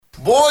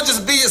Boy,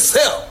 just be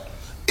yourself.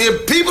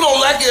 If people don't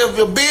like it if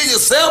you're being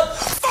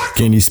yourself, fuck.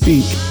 Can he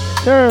speak?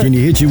 Sure. Can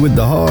he hit you with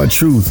the hard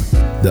truth?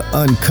 The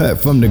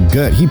uncut from the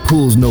gut. He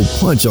pulls no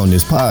punch on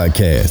this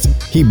podcast.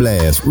 He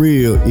blasts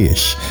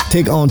real-ish.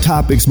 Take on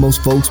topics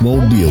most folks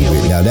won't deal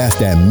with. Now that's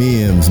that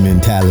Mims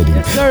mentality.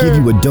 Give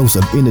you a dose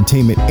of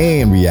entertainment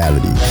and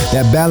reality.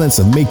 That balance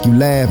of make you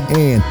laugh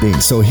and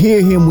think. So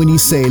hear him when he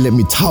say, let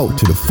me talk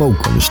to the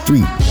folk on the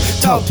street.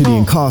 Talk to the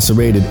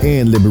incarcerated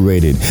and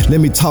liberated.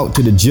 Let me talk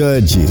to the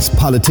judges,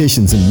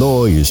 politicians and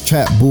lawyers,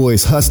 trap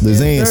boys,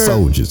 hustlers and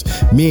soldiers,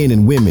 men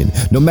and women,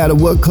 no matter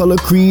what color,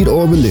 creed,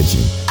 or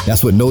religion.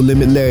 That's what No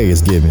Limit Larry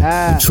is giving.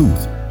 The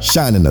truth,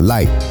 shining the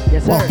light,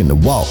 walking the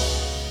walk,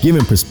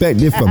 giving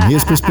perspective from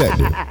his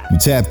perspective. You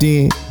tapped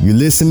in, you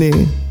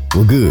listening,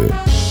 we're good.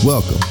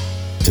 Welcome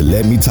to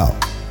Let Me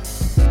Talk.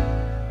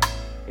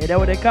 Is that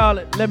what they call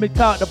it? Let Me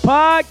Talk, the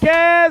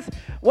podcast.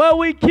 Well,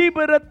 we keep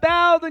it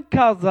 1,000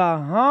 cause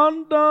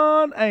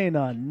 100 ain't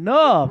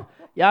enough.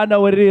 Y'all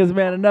know what it is,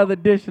 man. Another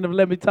edition of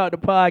Let Me Talk, the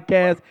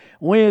podcast.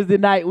 Wednesday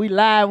night, we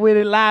live with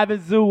it, live in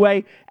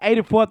Zooway,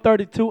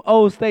 8432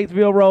 Old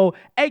Statesville Road,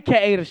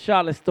 a.k.a. the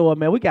Charlotte store,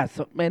 man. We got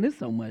so, man, there's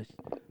so much.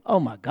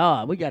 Oh, my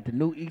God. We got the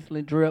new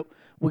Eastland drip.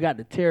 We got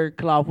the terry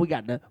cloth. We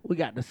got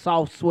the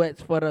soft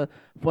sweats for the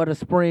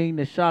spring,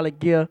 the Charlotte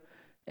gear.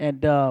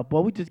 And,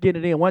 boy, we just get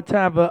it in. One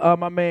time for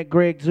my man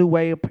Greg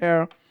Zooway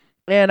Apparel.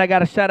 And I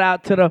got a shout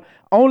out to the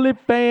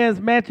OnlyFans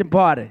Mansion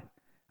Party.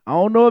 I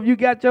don't know if you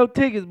got your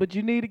tickets, but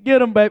you need to get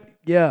them, baby.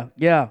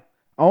 Yeah.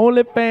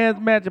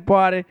 OnlyFans Mansion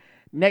Party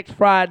next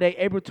Friday,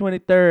 April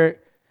 23rd.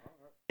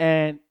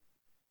 And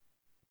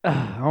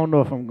I don't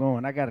know if I'm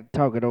going. I got to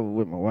talk it over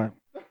with my wife.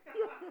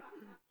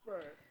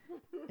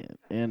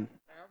 And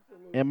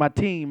my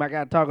team. I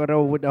got to talk it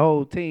over with the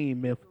whole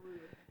team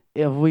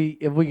if we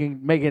can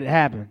make it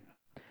happen.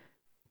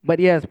 But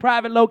yes,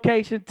 private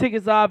location.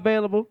 Tickets are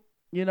available.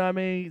 You know what I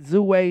mean?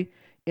 Zooway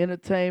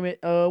Entertainment.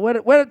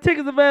 Where the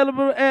tickets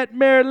available at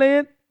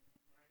Maryland?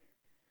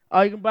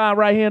 Oh, you can buy them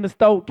right here in the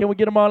store. Can we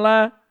get them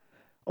online?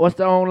 What's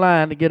the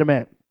online to get them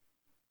at?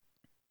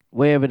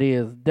 Wherever it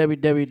is,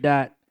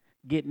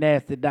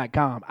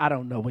 www.getnasty.com. I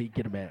don't know where you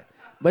get them at,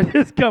 but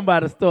just come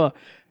by the store.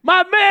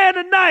 My man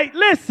tonight,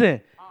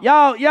 listen,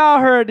 y'all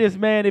heard this,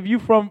 man. If you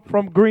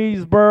from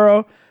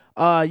Greensboro,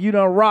 you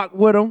done rock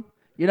with them.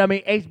 You know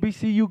what I mean?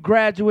 HBCU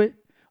graduate.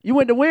 You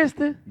went to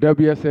Winston?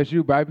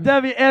 WSSU, baby.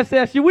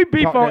 WSSU. We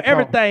beef on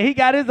everything. He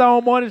got his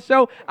own morning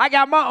show. I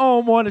got my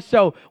own morning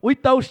show. We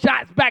throw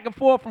shots back and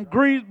forth from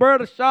Greensboro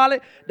to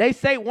Charlotte. They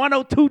say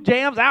 102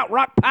 jams, out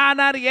rock Power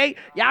 98.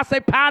 Y'all say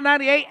Power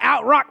 98,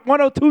 out rock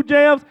 102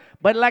 jams.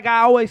 But like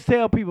I always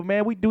tell people,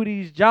 man, we do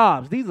these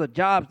jobs. These are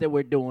jobs that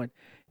we're doing.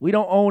 We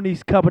don't own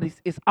these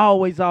companies. It's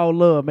always all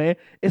love, man.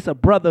 It's a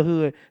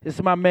brotherhood. It's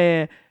my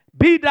man,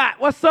 BDaht.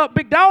 What's up,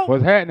 big dog?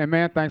 What's happening,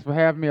 man? Thanks for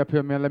having me up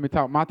here, man. Let me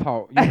talk my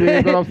talk. You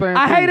dig what I'm saying?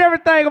 I hate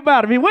everything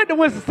about him. He went to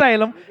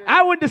Winston-Salem.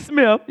 I went to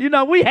Smith. You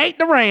know, we hate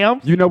the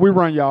Rams. You know we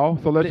run y'all,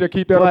 so let's just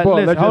keep that above.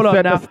 Let's just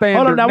set the standard.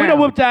 Hold on now. We done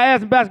whooped your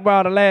ass in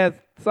basketball the last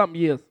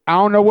something years. I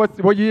don't know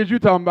what years you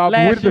talking about.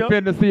 Last We're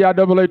defending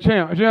CIAA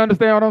champs. You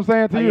understand what I'm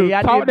saying to you?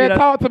 Yeah,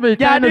 talk to me.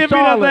 Yeah, I did beat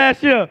us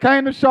last year.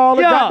 Came to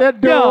Charlotte, got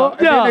that deal, and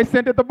then they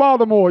sent it to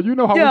Baltimore. You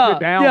know how we get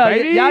down,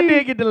 baby. Y'all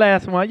did get the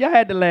last one. Y'all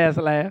had the last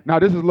laugh. Now,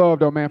 this is love,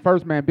 though, man.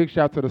 First, man, big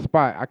shout to the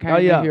spot. I came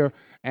in here.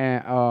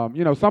 And,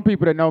 you know, some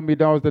people that know me,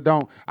 those that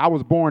don't, I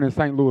was born in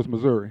St. Louis,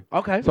 Missouri.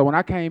 Okay. So when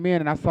I came in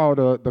and I saw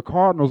the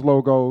Cardinals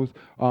logos,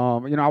 you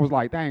know, I was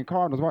like, dang,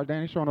 Cardinals,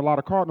 they're showing a lot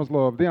of Cardinals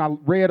love. Then I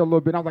read a little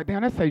bit, and I was like,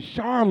 damn, that say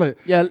Charlotte.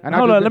 Yeah, and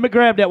hold on, let me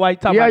grab that while you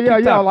talk about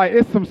it. Yeah, like,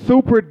 it's some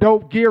super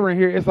dope gear in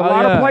here. It's a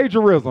lot of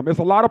plagiarism. It's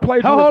a lot of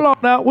plagiarism. Hold on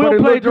now, we'll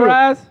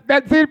plagiarize.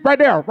 That's it right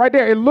there.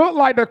 It looked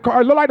like the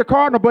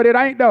Cardinal, but it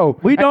ain't, though.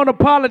 We don't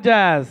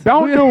apologize.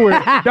 Don't do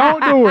it.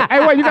 Don't do it.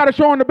 Hey, wait, you got to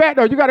show on the back,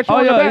 though. You got to show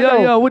on the back,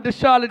 though. Yeah, with the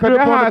Charlotte drip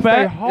on the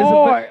back.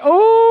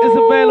 It's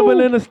available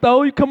in the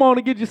store. You come on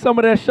and get you some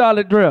of that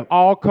Charlotte drip.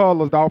 All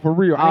colors, dog, for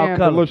real. All and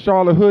colors. The little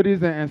Charlotte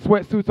hoodies and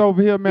sweatsuits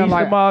over here, man.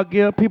 Eastern Mall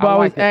gear. People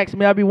always ask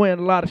me. I be wearing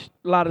a lot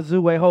of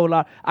Zooway, whole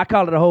lot. I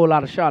call it a whole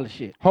lot of Charlotte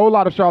shit. Whole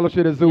lot of Charlotte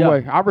shit at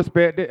Zooway. Yeah. I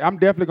respect it. I'm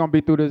definitely gonna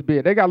be through this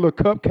bit. They got little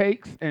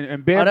cupcakes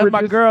and beverages. Oh, that's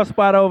my girl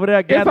spot over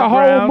there. It's a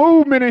whole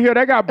movement in here.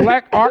 They got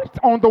black art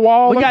on the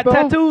wall. We got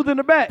tattoos in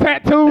the back.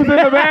 Tattoos in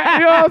the back.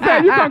 You know what I'm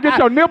saying? You gonna get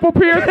your nipple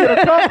pierced with a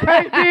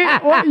cupcake,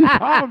 bitch? What are you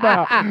talking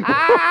about?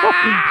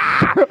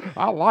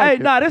 I like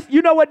it. This,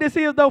 you know what this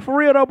is though, for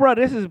real though, bro.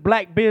 This is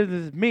black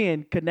business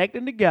men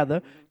connecting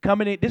together,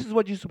 coming in. This is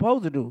what you're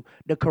supposed to do.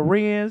 The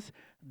Koreans,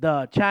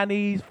 the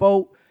Chinese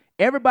folk,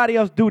 everybody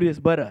else do this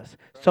but us.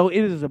 So it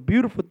is a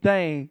beautiful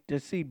thing to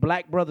see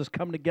black brothers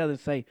come together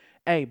and say,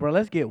 hey, bro,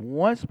 let's get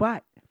one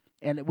spot.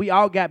 And we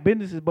all got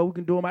businesses, but we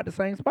can do them at the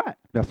same spot.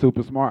 That's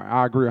super smart.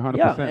 I agree 100%.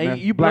 Yeah, and man.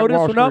 you blow this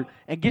one up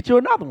and get you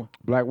another one.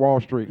 Black Wall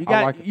Street. You got,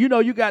 I like it. You know,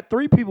 you got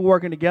three people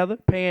working together,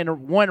 paying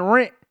one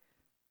rent.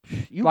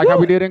 Like how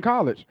we did in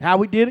college. How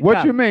we did in What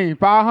college. you mean?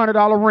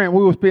 $500 rent.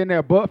 We was spending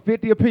there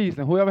 $150 a piece,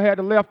 and whoever had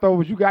the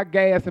leftovers, you got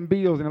gas and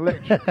bills and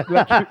electric.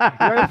 Yeah,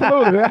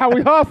 absolutely. That's how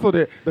we hustled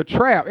it. The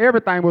trap.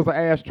 Everything was an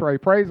ashtray.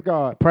 Praise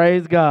God.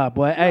 Praise God,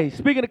 boy. Hey,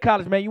 speaking of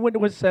college, man, you went to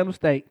Winston-Salem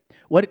State.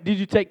 What did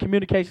you take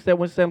communications at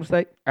Winston-Salem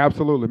State?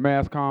 Absolutely.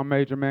 Mass comm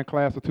major, man.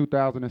 Class of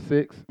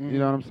 2006. You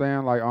know what I'm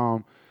saying? Like,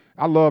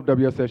 I love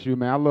WSSU,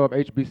 man. I love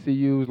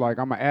HBCUs. Like,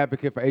 I'm an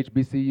advocate for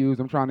HBCUs.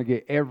 I'm trying to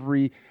get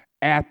every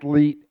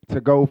athlete to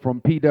go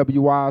from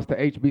PWIs to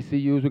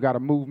HBCUs. We got a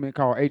movement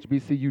called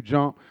HBCU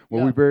Jump,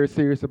 where we're very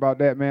serious about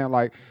that, man.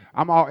 Like,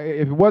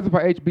 if it wasn't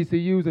for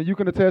HBCUs, and you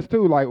can attest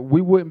too, like,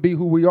 we wouldn't be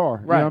who we are.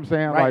 Right. You know what I'm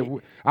saying? Right.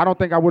 Like, I don't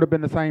think I would have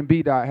been the same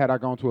BDaht had I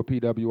gone to a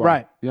PWI.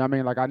 Right. You know what I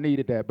mean? Like, I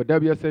needed that. But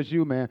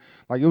WSSU, man,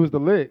 like, it was the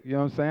lick. You know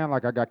what I'm saying?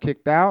 Like, I got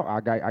kicked out.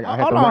 I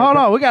Hold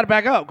on. We got to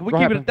back up. We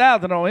keep it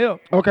 1,000 on here.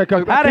 Okay,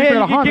 because How the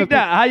hell you get kicked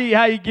out?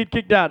 How you get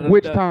kicked out?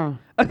 Which time?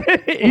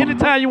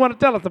 Anytime you want to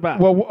tell us about.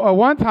 Well,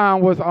 one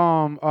time was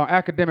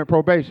academic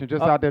probation,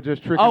 just out there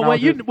just tricking. Oh, well,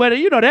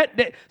 you know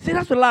that. See,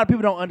 that's what a lot of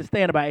people don't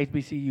understand about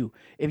HBCU.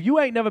 If you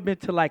ain't never been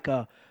to like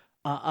a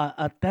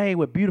thing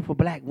with beautiful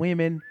black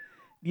women,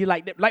 you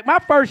like my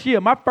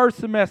first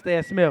semester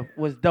at Smith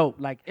was dope.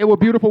 Like it was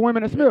beautiful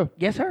women at Smith.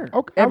 Yes, sir.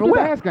 Okay,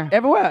 Everywhere. I was just asking.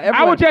 Everywhere.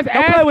 I was just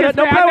asking. Don't play with it.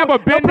 I never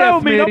been there,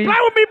 with me. Don't play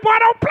with me, boy.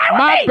 Don't play with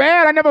me. My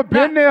bad. I never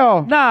been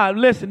there. Nah,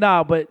 listen,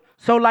 but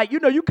so like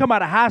you come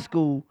out of high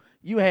school,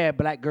 you had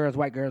black girls,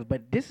 white girls,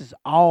 but this is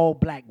all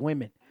black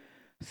women.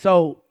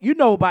 So you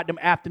know about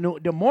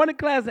the morning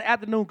class and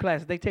afternoon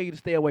classes, they tell you to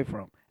stay away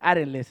from. I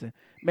didn't listen.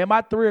 Man,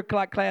 my 3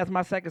 o'clock class,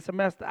 my second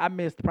semester, I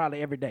missed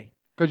probably every day.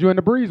 Because you're in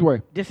the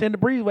breezeway. Just in the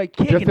breezeway,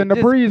 kicking Just in the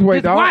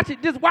breezeway, dog.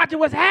 Just watching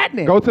what's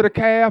happening. Go to the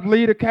calf,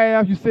 lead a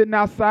calf. You sitting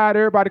outside,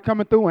 everybody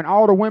coming through, and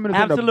all the women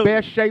is in the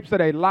best shapes of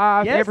their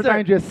lives. Yes,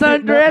 everything sir. just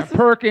sitting up and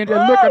perking,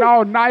 just Oh! looking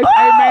all nice. Oh!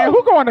 Hey, man,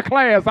 who going to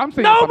class? I'm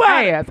seeing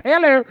Nobody. some ass.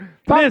 Hello.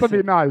 Talk to Listen.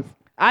 me nice.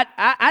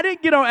 I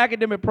didn't get on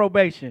academic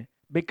probation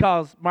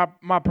because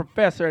my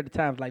professor at the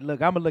time was like,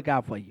 look, I'm going to look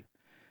out for you.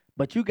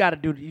 But you got to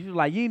do, you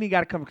ain't even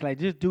got to come to class.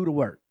 Just do the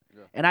work.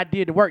 Yeah. And I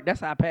did the work. That's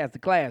how I passed the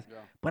class. Yeah.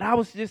 But I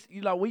was just,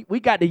 we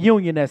got the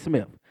union at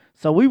Smith.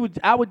 So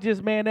I would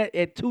just, man,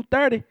 at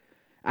 2:30,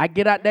 I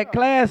get out that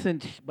class,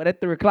 but at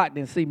 3 o'clock,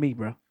 didn't see me,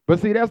 bro. But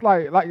see, that's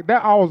like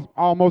that was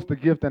almost the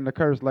gift and the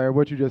curse, Larry,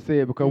 what you just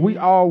said, because we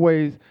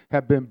always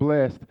have been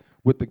blessed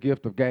with the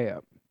gift of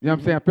gab. You know what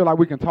I'm saying? I feel like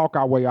we can talk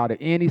our way out of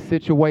any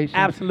situation.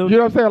 Absolutely. You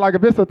know what I'm saying? Like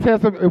if it's a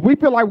test, if we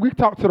feel like we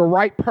talk to the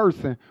right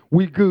person,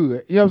 we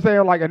good. You know what I'm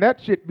saying? Like, and that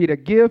should be the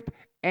gift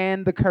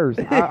and the curse.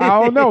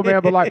 I don't know,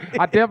 man, but like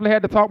I definitely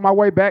had to talk my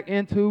way back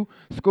into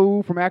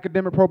school from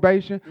academic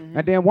probation.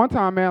 And then one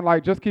time, man,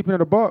 like just keeping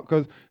it a buck,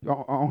 because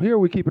on here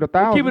we keep it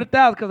 1,000. Keep it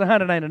 1,000 because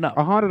 100 ain't enough.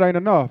 100 ain't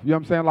enough. You know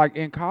what I'm saying? Like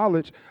in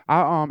college,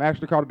 I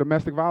actually caught a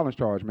domestic violence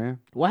charge, man.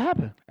 What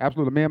happened?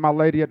 Absolutely. Me and my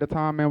lady at the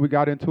time, man, we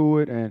got into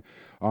it, and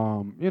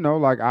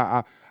like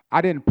I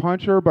didn't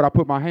punch her, but I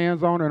put my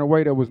hands on her in a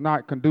way that was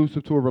not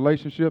conducive to a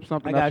relationship,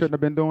 something I shouldn't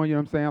have been doing, you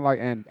know what I'm saying? Like,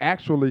 and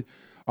actually,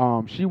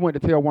 she went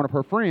to tell one of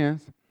her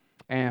friends,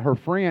 and her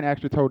friend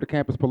actually told the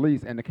campus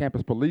police, and the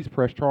campus police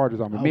pressed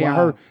charges on me. Me and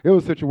her, it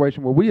was a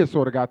situation where we had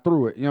sort of got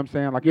through it, you know what I'm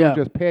saying? Like, it was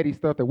just petty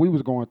stuff that we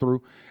was going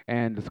through,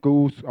 and the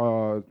schools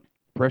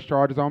pressed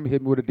charges on me,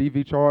 hit me with a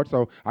DV charge,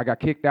 so I got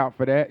kicked out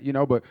for that,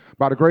 but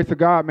by the grace of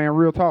God, man,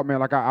 real talk, man,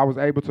 like I was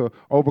able to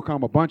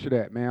overcome a bunch of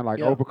that, man,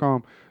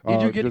 overcome.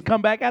 Did you get to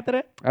come back after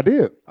that? I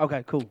did.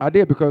 Okay, cool. I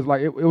did, because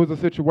like it was a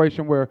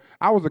situation where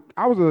I was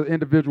an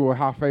individual with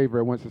high favor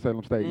at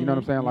Winston-Salem State. You know what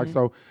I'm saying? Like,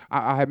 so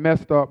I had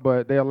messed up,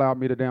 but they allowed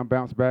me to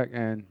bounce back,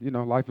 and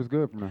life is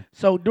good from there.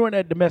 So during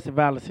that domestic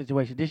violence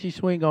situation, did she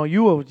swing on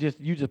you, or was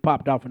you just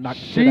popped off and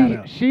knocked the shit out of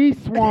her? She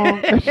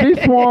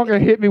swung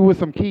and hit me with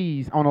some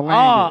keys on a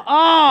landing.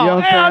 You know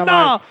what I'm saying?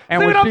 No. Like,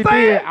 and when she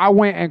did, I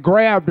went and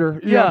grabbed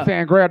her. You know what I'm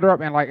saying? Grabbed her up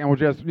and was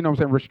just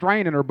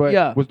restraining her,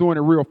 but was doing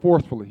it real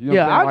forcefully. You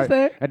know what I'm saying? I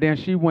understand. And then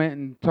she went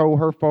and told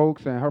her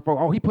folks,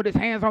 oh, he put his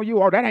hands on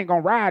you. Oh, that ain't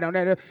gonna ride on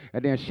that.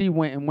 And then she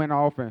went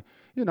off, and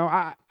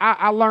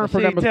I learned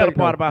from that mistake. Tell the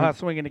part about her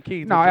swinging the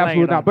keys. No,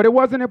 absolutely not. But it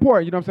wasn't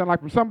important. You know what I'm saying? Like,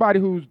 from somebody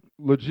who's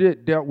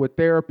legit dealt with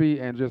therapy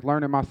and just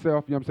learning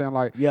myself. You know what I'm saying?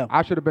 Like,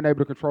 I should have been able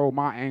to control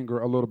my anger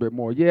a little bit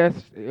more. Yes,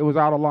 it was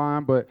out of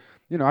line, but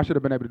I should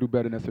have been able to do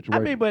better in that situation. I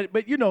mean, but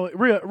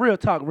real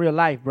talk, real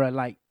life, bro.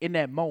 Like, in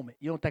that moment,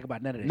 you don't think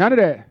about none of that. None of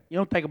that. You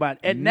don't think about it.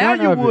 And now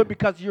you would,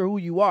 because you're who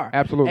you are.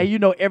 Absolutely.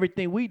 And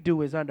everything we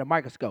do is under a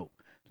microscope.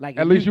 Like,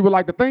 at least you would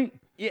like to think.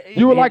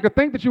 You would like to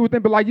think that you would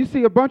think, but like you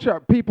see a bunch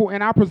of people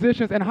in our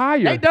positions and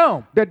higher. They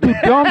dumb. That do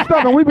dumb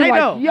stuff, and we be like,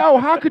 dumb. yo,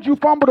 how could you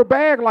fumble the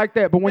bag like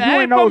that? But when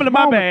you in those moments,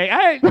 my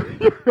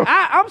bag.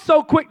 I'm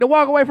so quick to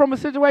walk away from a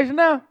situation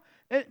now.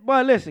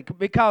 But listen,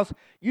 because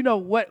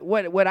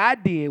what I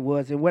did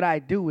was, and what I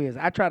do is,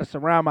 I try to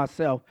surround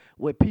myself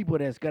with people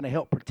that's gonna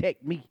help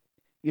protect me.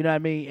 You know what I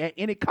mean? At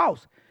any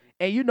cost.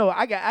 And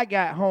I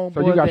got homeboys.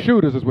 So you got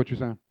shooters, is what you're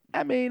saying?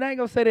 I mean, I ain't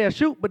gonna say they'll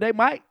shoot, but they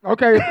might.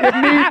 Okay, if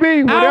need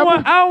be, whatever.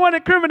 I don't want to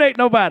incriminate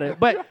nobody,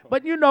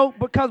 but you know,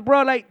 because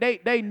bro, like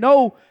they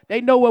know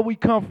where we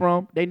come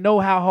from. They know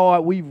how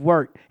hard we've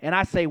worked, and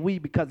I say we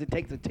because it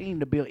takes a team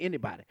to build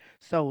anybody.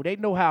 So they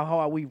know how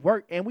hard we've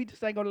worked, and we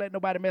just ain't gonna let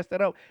nobody mess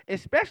that up.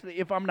 Especially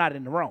if I'm not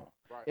in the wrong.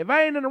 Right. If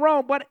I ain't in the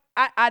wrong, but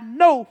I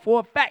know for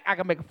a fact I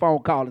can make a phone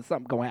call and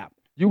something gonna happen.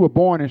 You were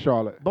born in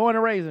Charlotte. Born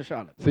and raised in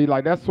Charlotte. See,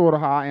 like that's sort of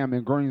how I am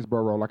in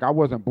Greensboro. Like I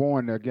wasn't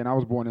born there. Again, I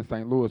was born in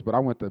St. Louis, but I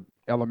went to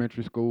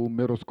elementary school,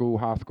 middle school,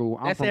 high school.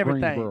 I'm from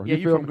everything. Greensboro. Yeah,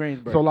 you from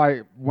Greensboro. So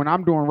like when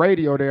I'm doing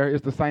radio there,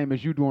 it's the same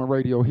as you doing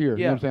radio here.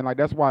 You know what I'm saying? Like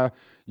that's why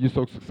you're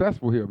so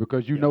successful here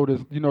because you know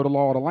this, you know the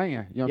law of the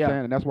land. You know what I'm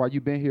saying? And that's why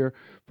you've been here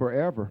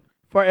forever.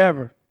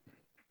 Forever.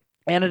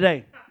 And a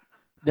day.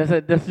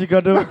 That's you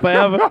gonna do it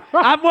forever?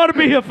 I want to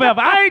be here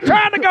forever. I ain't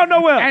trying to go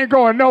nowhere. Ain't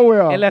going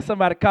nowhere. Unless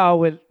somebody call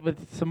with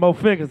some more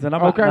figures and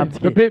I'm okay. out.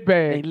 The bit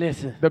bag. Hey,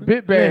 listen. The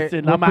bit bag.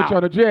 Listen, I'm out. Put you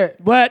on the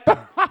jet. But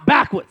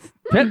backwards.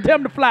 Tell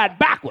them to fly it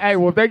backwards. Hey,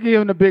 well, if they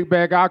give him the big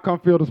bag, I'll come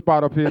fill the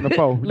spot up here in the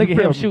foe. Look at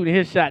him shooting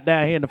his shot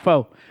down here in the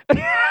foe.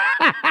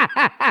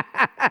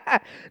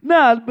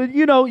 No, but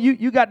you know,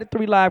 you got the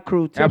 3 Live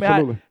crew. Tell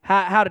Absolutely. me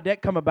how did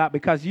that come about?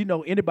 Because you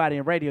know anybody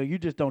in radio, you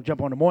just don't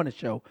jump on the morning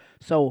show.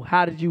 So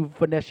how did you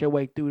finesse your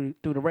way through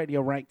the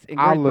radio ranks in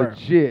Greensboro? I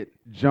legit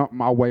jumped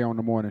my way on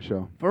the morning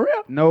show. For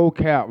real? No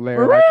cap, Larry.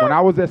 For like real? when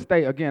I was at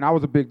State, again, I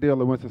was a big deal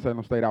at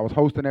Winston-Salem State. I was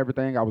hosting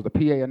everything. I was the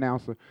PA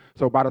announcer.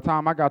 So by the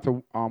time I got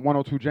to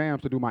 102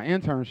 Jams to do my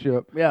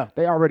internship,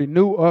 they already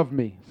knew of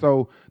me.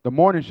 So the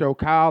morning show,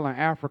 Kyle and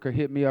Africa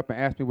hit me up and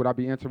asked me would I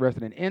be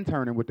interested in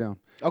interning with them.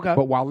 Okay.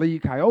 But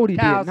Waleed Coyote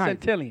Kyle did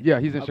nights. Santillian. Yeah,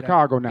 he's in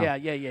Chicago now. Yeah.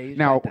 He's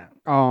now, right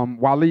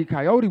Waleed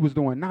Coyote was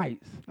doing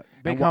nights.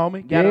 Big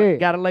homie.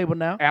 Got a label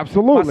now.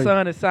 Absolutely. My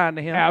son is signed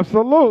to him.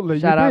 Absolutely.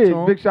 Shout out to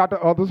him. Big shout to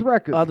Others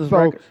Records.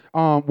 Records.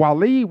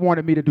 Waleed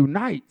wanted me to do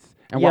nights.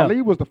 And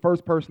Waleed was the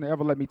first person to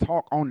ever let me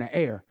talk on the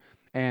air.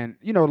 And,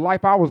 you know, the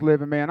life I was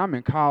living, man, I'm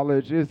in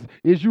college.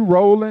 Is you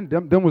rolling?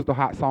 Them was the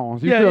hot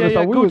songs. You feel me?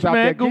 So we was out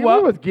there we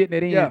was getting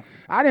it in. Yeah.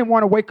 I didn't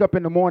want to wake up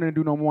in the morning and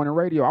do no morning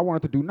radio. I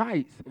wanted to do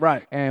nights.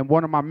 Right. And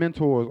one of my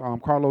mentors,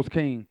 Carlos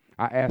King,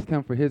 I asked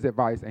him for his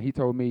advice, and he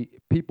told me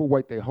people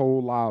wait their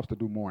whole lives to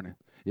do morning.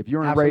 If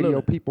you're in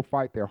radio, people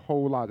fight their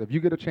whole lives. If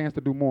you get a chance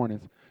to do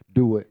mornings,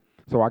 do it.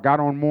 So I got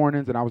on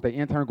mornings, and I was the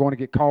intern going to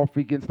get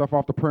coffee, getting stuff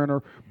off the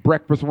printer,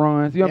 breakfast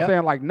runs. You know what I'm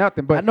saying? Like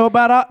nothing. But I know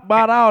about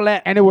all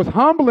that. And it was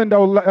humbling,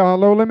 though,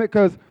 Low Limit,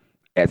 because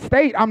at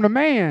State, I'm the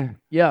man.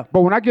 Yeah.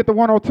 But when I get to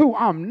 102,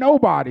 I'm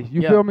nobody.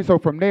 You feel me? So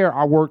from there,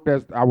 I worked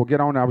I would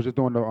get on. I was just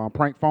doing the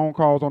prank phone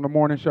calls on the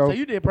morning show. So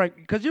you did prank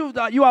because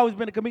you always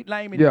been a comedian.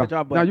 I ain't mean to cut you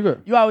off, but you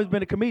good. You always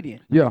been a comedian.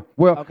 Yeah.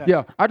 Well,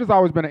 I just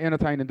always been an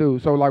entertaining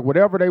dude. So like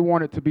whatever they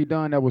wanted to be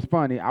done that was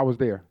funny, I was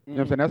there. You know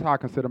what I'm saying? That's how I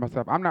consider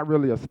myself. I'm not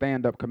really a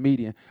stand-up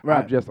comedian.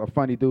 Right. I'm just a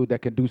funny dude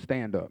that can do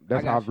stand-up.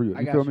 That's how I view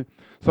it. You feel me?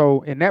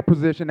 So in that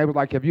position, they was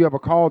like, have you ever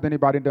called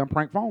anybody and done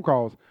prank phone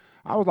calls?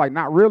 I was like,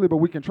 not really, but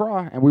we can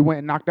try. And we went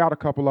and knocked out a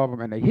couple of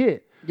them, and they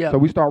hit. Yeah. So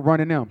we started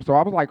running them. So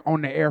I was like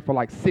on the air for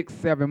like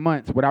 6-7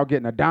 months without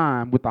getting a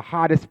dime with the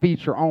hottest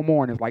feature on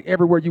mornings. Like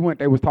everywhere you went,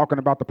 they was talking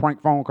about the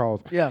prank phone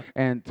calls. Yeah.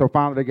 And so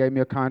finally they gave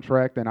me a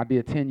contract, and I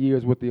did 10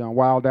 years with the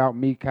Wild Out,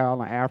 me,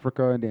 Kyle, and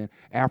Africa. And then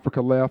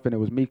Africa left, and it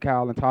was me,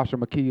 Kyle, and Tasha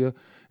Makia.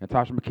 And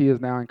Tasha Makia is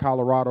now in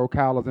Colorado.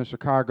 Kyle is in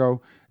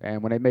Chicago.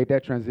 And when they made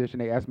that transition,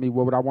 they asked me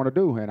what would I want to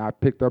do. And I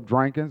picked up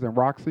Drankins and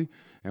Roxy,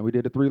 and we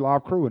did the 3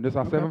 Live crew. And this is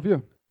our 7th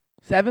year.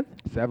 7th?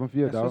 7th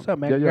year, dog. What's up,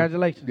 man?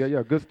 Congratulations.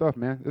 Yeah, good stuff,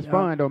 man. It's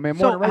fun though, man.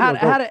 So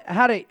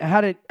how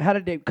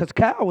did they? Because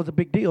Kyle was a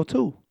big deal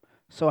too.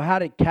 So how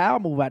did Kyle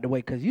move out the way?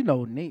 Because you don't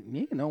want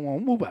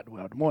to move out the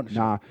way on the morning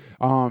show.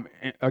 Nah.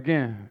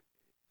 Again,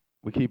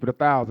 we keep it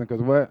 1,000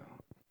 because what?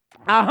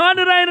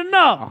 100 ain't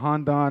enough.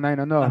 100 ain't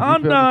enough.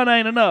 100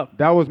 ain't enough.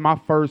 That was my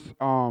first.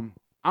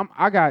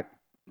 I got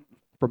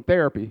from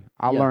therapy.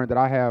 I learned that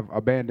I have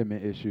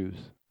abandonment issues.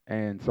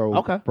 And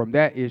so from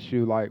that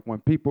issue, like when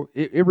people,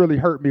 it really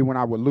hurt me when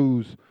I would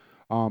lose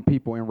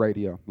people in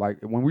radio. Like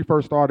when we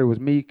first started, it was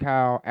me,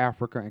 Kyle,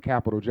 Africa, and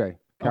Capital J.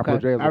 Capital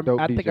J is a dope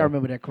DJ. I think I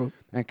remember that crew.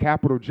 And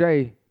Capital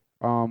J,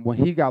 when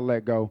he got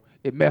let go,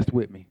 it messed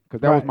with me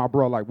because that was my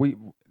bro. Like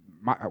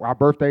our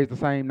birthday's the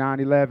same,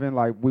 9/11.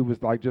 Like we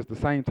was like just the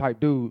same type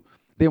dude.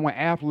 Then when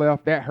Af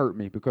left, that hurt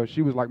me because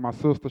she was like my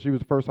sister. She was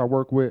the first I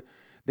worked with.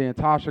 Then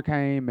Tasha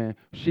came and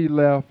she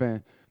left,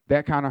 and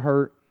that kind of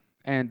hurt.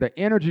 And the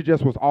energy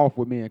just was off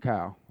with me and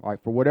Kyle.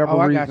 Like, for whatever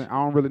reason,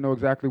 I don't really know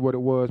exactly what it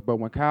was, but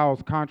when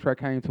Kyle's contract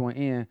came to an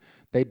end,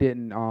 they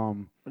didn't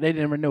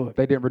renew it.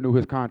 They didn't renew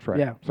his contract.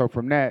 Yeah. So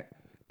from that,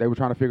 they were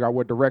trying to figure out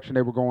what direction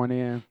they were going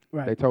in.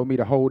 Right. They told me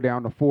to hold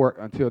down the fort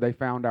until they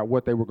found out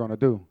what they were going to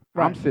do.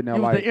 Right. I'm sitting there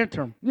you like... was the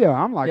interim. Yeah,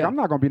 I'm like, I'm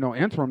not going to be no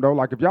interim, though.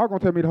 Like, if y'all going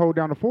to tell me to hold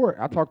down the fort,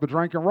 I talked to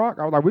Drink and Rock.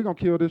 I was like, we're going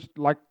to kill this.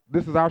 Like,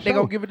 this is our show. They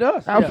going to give it to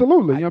us.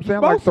 Absolutely. You know what I'm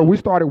saying? Like, so we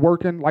started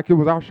working like it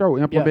was our show,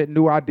 implementing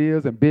new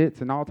ideas and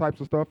bits and all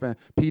types of stuff. And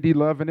PD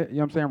loving it. You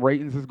know what I'm saying?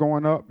 Ratings is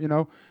going up, you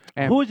know.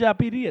 And who was y'all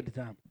PD at the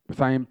time?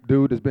 Same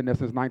dude that's been there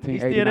since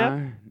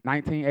 1989.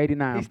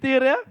 1989. He's still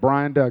there?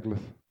 Brian Douglas.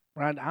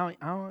 Brian, I ain't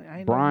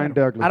Brian never met him.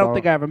 Douglas. I don't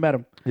think I ever met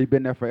him. He's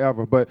been there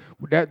forever. But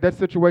that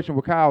situation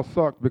with Kyle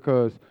sucked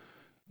because,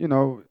 you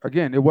know,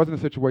 again, it wasn't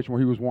a situation where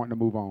he was wanting to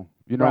move on.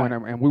 You know, Right.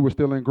 and we were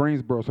still in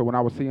Greensboro, so when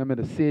I would see him in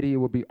the city, it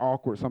would be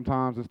awkward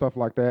sometimes and stuff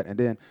like that. And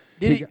then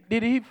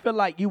did he feel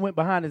like you went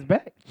behind his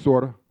back?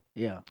 Sorta.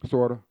 Yeah.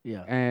 Sorta.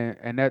 Yeah.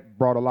 And that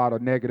brought a lot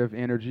of negative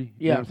energy.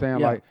 You know Yeah, what I'm saying?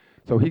 yeah. Like,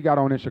 so he got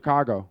on in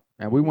Chicago,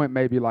 and we went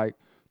maybe like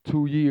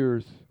 2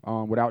 years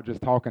without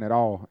just talking at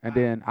all. And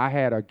then I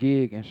had a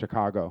gig in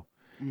Chicago,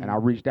 and I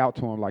reached out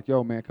to him like,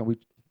 yo, man, can we,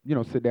 you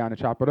know, sit down and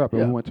chop it up?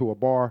 And Yeah. we went to a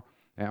bar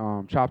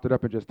and chopped it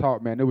up and just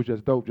talked, man. It was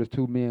just dope, just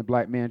two men,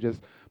 black men,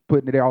 just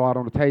putting it all out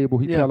on the table.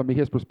 He Yeah. telling me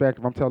his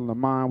perspective. I'm telling him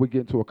mine. We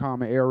get into a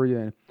common area,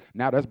 and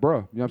now that's bruh. You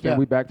know what I'm saying? Yeah.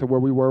 We back to where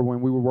we were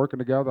when we were working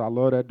together. I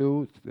love that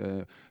dude.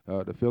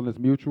 The feeling's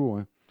mutual.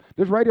 And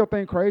this radio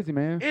thing crazy,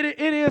 man. It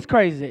is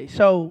crazy.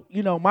 So,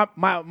 you know,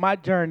 my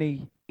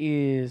journey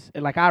is,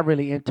 like, I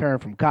really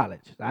interned from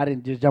college. I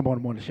didn't just jump on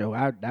the morning show.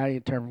 I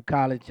interned from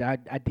college. I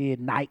did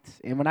nights.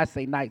 And when I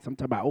say nights, I'm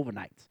talking about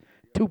overnights.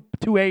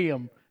 2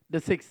 a.m. to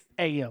 6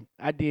 a.m.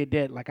 I did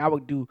that. Like, I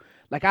would do,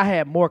 like, I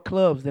had more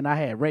clubs than I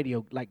had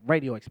radio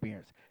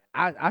experience.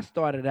 I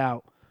started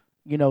out,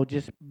 you know,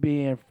 just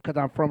being, because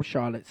I'm from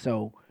Charlotte,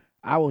 so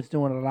I was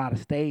doing a lot of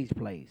stage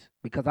plays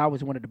because I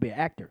always wanted to be an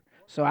actor.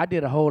 So I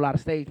did a whole lot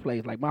of stage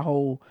plays. Like my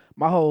whole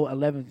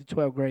 11th to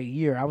 12th grade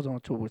year, I was on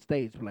tour with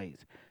stage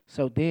plays.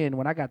 So then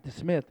when I got to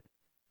Smith,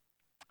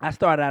 I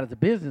started out as a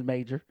business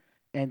major,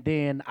 and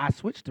then I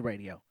switched to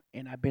radio,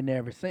 and I've been there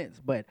ever since.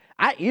 But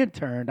I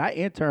interned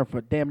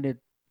for damn near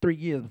 3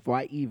 years before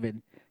I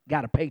even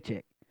got a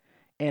paycheck.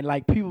 And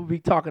like people be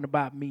talking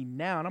about me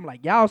now, and I'm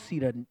like, y'all see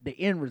the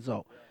end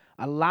result.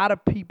 A lot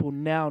of people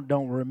now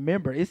don't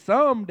remember. It's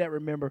some that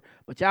remember,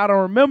 but y'all don't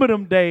remember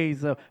them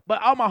days.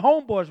 But all my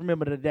homeboys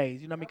remember the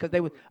days, you know what I mean? Because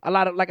they was a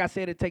lot of, like I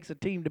said, it takes a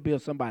team to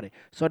build somebody.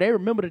 So they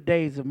remember the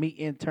days of me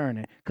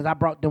interning because I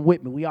brought them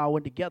with me. We all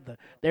went together.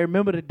 They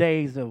remember the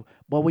days of,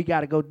 well, we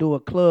got to go do a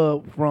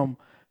club from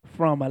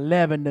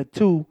 11 to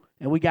 2,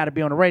 and we got to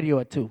be on the radio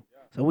at 2.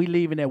 So we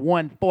leaving at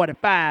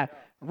 1:45,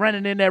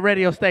 running in that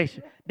radio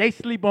station. They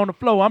sleep on the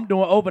floor. I'm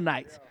doing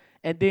overnights.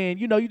 And then,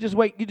 you know, you just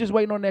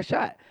waiting on that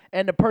shot.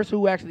 And the person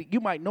who actually,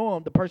 you might know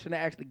him, the person that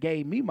actually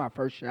gave me my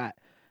first shot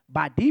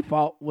by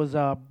default was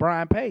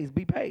Brian Pays,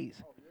 B. Pays.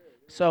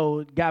 So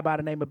a guy by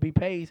the name of B.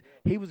 Pays,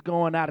 he was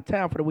going out of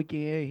town for the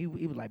weekend. He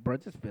was like, bro,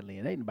 just fill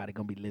in. Ain't nobody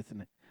going to be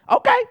listening.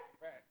 Okay.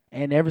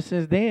 And ever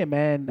since then,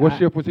 man. What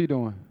shift was he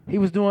doing? He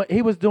was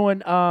doing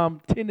 10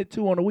 to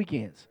 2 on the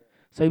weekends.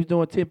 So he was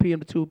doing 10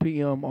 p.m. to 2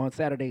 p.m. on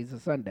Saturdays and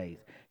Sundays.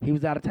 He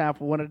was out of town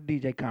for one of the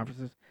DJ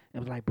conferences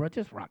and was like, bro,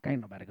 just rock.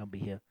 Ain't nobody going to be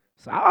here.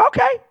 So,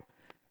 okay.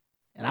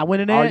 And I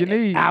went in there. All you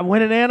need. I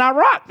went in there and I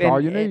rocked. That's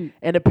all you need.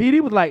 And the PD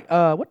was like,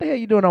 what the hell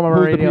you doing on my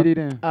radio? Who's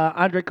the PD then?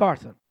 Andre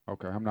Carson.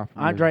 Okay, I'm not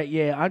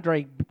familiar.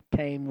 Andre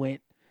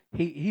went.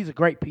 He's a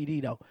great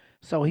PD, though.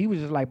 So he was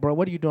just like, bro,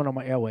 what are you doing on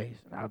my airways?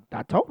 And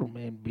I told him,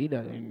 man,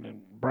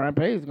 Brian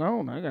Pay's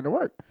gone. I got to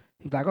work.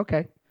 He was like,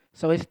 okay.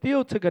 So it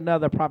still took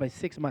another probably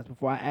 6 months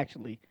before I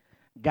actually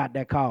got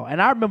that call.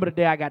 And I remember the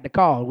day I got the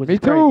call, which Me is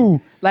crazy.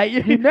 too. Like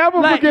You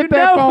never forget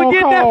that phone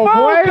call,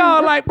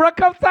 boy. Like, bro,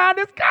 come sign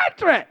this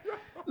contract.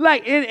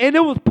 Like, and it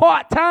was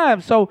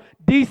part-time. So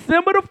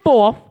December the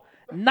 4th,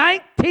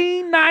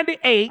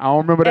 1998. I don't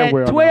remember that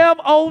at well.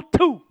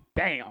 12:02.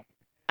 Damn.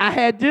 I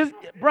had just,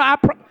 bro,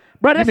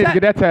 You need to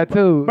get that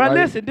tattoo. Bro, Like,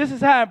 listen, this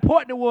is how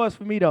important it was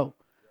for me, though.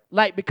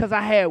 Like, because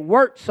I had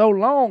worked so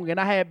long, and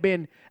I had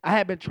been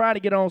trying to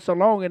get on so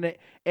long,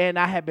 and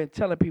I had been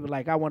telling people,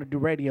 like, I want to do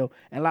radio,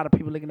 and a lot of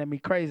people looking at me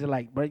crazy,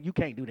 like, bro, you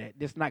can't do that.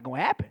 This is not going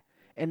to happen.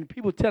 And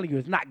people telling you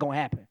it's not going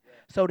to happen.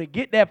 So to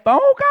get that phone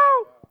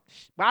call,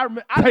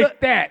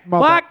 Take that,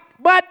 mother.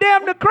 But I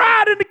damn near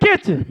cried in the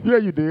kitchen. Yeah,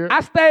 you did.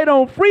 I stayed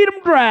on Freedom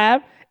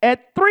Drive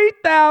at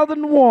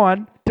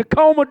 3001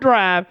 Tacoma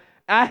Drive.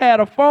 I had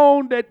a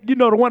phone that, you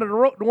know, the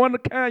one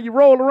kind you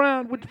roll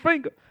around with your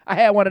finger. I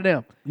had one of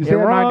them. You said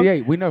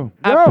 98. We know.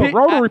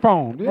 Rotary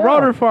phone. Yeah.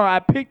 Rotary phone. I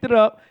picked it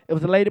up. It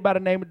was a lady by the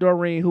name of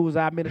Doreen who was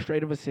our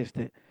administrative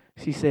assistant.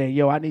 She said,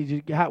 yo, I need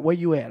you to get, where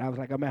you at? I was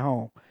like, I'm at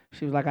home.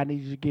 She was like, I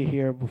need you to get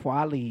here before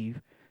I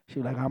leave. She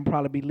was like, I'm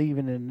probably be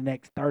leaving in the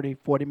next 30,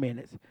 40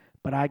 minutes.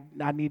 But I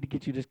need to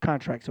get you this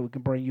contract so we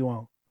can bring you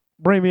on.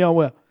 Bring me on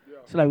well. Yeah.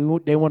 So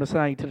like they want to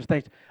sign you to the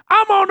station.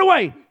 I'm on the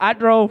way. I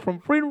drove from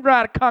Freedom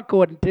Drive to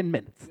Concord in 10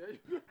 minutes.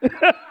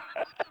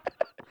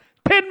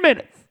 10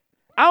 minutes.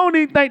 I don't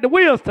even think the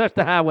wheels touched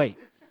the highway.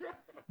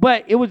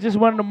 But it was just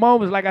one of the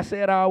moments, like I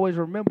said, I always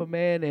remember,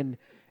 man.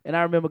 And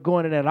I remember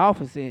going in that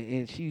office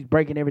and she's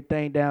breaking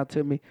everything down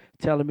to me,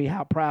 telling me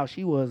how proud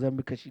she was of me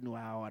because she knew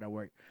how hard I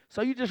worked.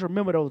 So you just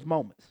remember those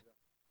moments.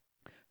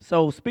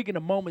 So speaking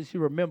of moments you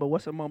remember,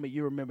 what's a moment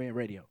you remember in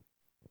radio?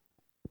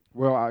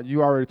 Well,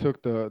 you already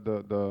took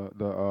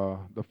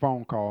the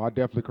phone call. I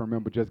definitely can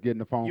remember just getting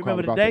the phone call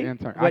about the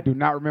intern. I do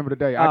not remember the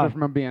day. I just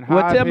remember being high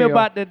well, tell as me hell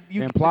about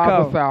in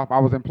Plaza South. I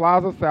was in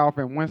Plaza South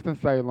in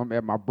Winston-Salem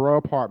at my bro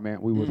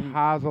apartment. We was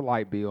high as a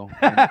light bill.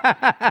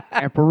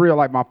 And for real,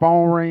 like my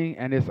phone ring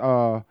and it's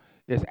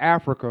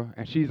Africa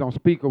and she's on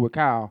speaker with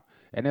Kyle.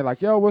 And they're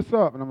like, yo, what's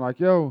up? And I'm like,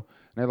 yo.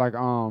 And they're like,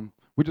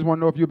 we just want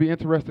to know if you'll be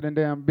interested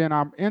in being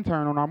our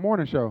intern on our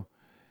morning show.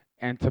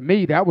 And to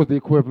me, that was the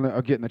equivalent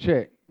of getting a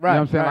check. Right, you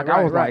know what I'm saying?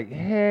 I was like,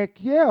 heck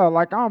yeah,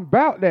 like I'm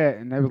about that.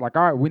 And they was like,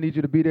 all right, we need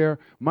you to be there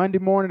Monday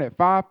morning at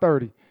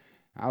 5:30.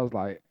 I was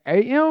like,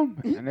 a.m.?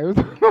 And they was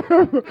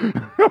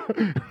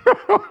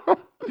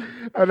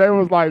and they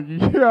was like,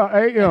 yeah,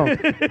 a.m.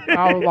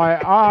 I was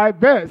like, all right,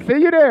 bet. See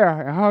you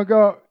there. And hung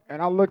up.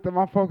 And I looked at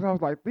my folks, and I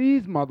was like,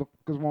 these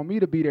motherfuckers want me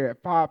to be there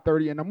at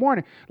 5:30 in the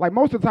morning. Like,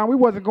 most of the time, we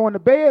wasn't going to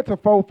bed till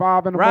 4,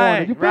 5 in the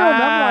morning. You feel me?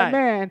 I'm like,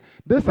 man,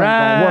 this ain't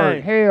going to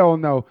work. Hell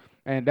no.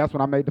 And that's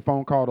when I made the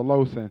phone call to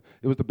Los, and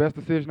it was the best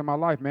decision of my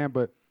life, man.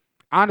 But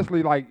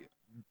honestly, like,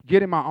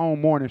 getting my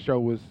own morning show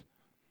was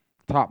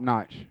top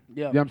notch. Yeah.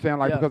 You know what I'm saying?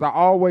 Like, because I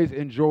always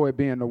enjoyed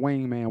being the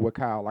wingman with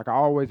Kyle. Like, I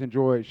always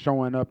enjoyed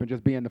showing up and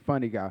just being the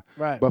funny guy.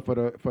 Right. But for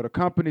the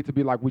company to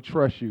be like, we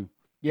trust you.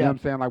 You know what I'm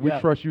saying? Like, we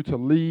trust you to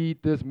lead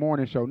this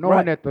morning show,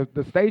 knowing that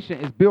the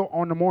station is built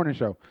on the morning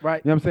show.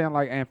 Right. You know what I'm saying?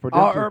 Like, and for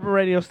all urban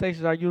radio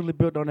stations are usually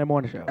built on their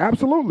morning show.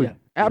 Absolutely. Yeah.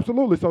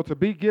 Absolutely. So to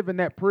be given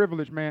that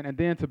privilege, man, and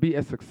then to be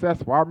as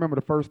successful. I remember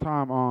the first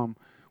time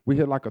we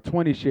hit like a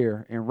 20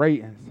 share in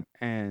ratings,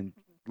 and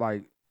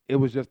like it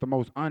was just the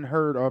most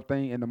unheard of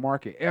thing in the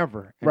market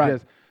ever. And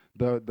just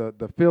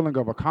the feeling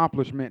of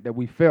accomplishment that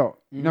we felt.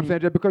 You know what I'm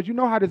saying? Just because you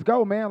know how this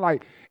go, man.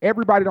 Like,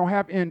 everybody don't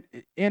have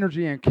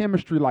energy and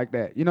chemistry like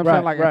that. You know what I'm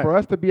saying? Like, and for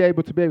us to be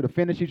able to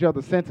finish each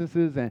other's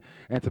sentences and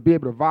to be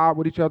able to vibe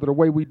with each other the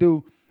way we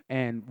do,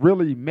 and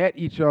really met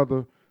each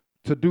other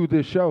to do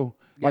this show,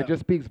 like,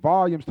 just speaks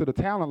volumes to the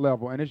talent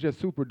level, and it's just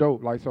super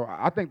dope. Like, so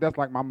I think that's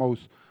like my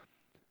most,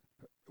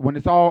 when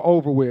it's all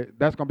over with,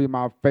 that's gonna be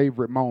my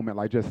favorite moment.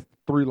 Like, just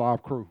 3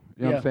 Live Crew.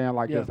 You know what I'm saying?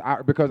 Like, just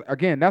because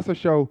again, that's a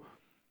show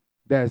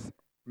that's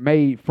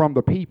made from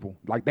the people.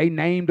 Like, they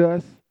named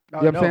us. You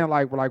know what I'm saying?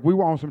 Like we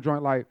were on some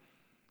joint, like,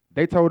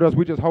 they told us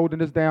we just holding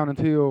this down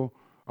until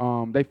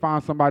they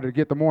find somebody to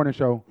get the morning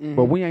show.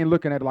 But we ain't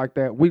looking at it like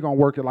that. We gonna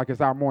work it like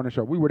it's our morning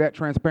show. We were that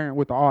transparent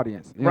with the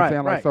audience. You know what I'm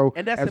saying? Like, so,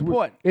 and that's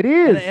important. It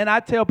is. And I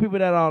tell people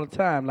that all the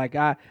time. Like,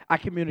 I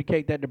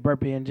communicate that to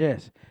Burpee and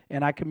Jess.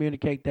 And I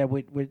communicate that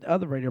with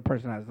other radio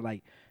personalities.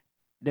 Like,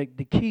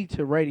 the key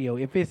to radio,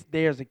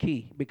 there's a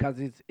key, because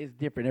it's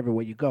different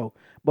everywhere you go.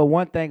 But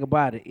one thing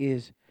about it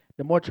is,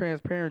 the more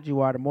transparent you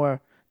are,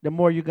 the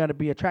more you're gonna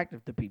be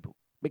attractive to people,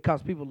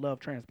 because people love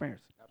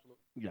transparency.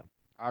 Absolutely. Yeah.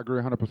 I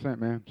agree 100%,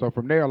 man. So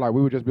from there, like,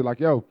 we would just be like,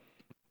 yo,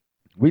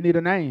 we need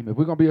a name. If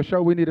we're gonna be a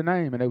show, we need a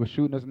name. And they were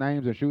shooting us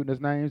names.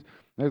 And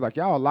they was like,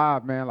 y'all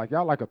live, man. Like,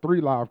 y'all like a 3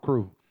 Live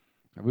Crew.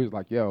 And we was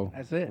like, yo,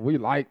 that's it. We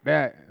like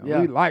that. Yeah.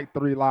 We like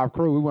 3 Live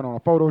Crew. We went on a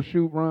photo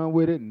shoot run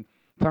with it and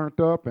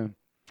turned up, and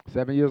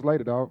 7 years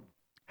later, dog.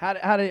 How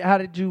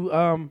did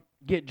you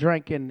get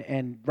Drank and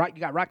you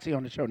got Roxy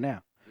on the show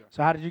now? Yeah.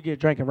 So how did you get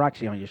Drank and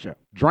Roxy on your show?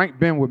 Drank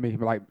been with me.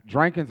 Like,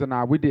 Drankins and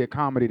I, we did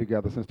comedy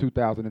together since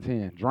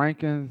 2010.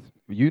 Drankins,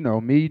 you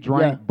know, me,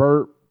 Drank,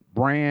 Bert,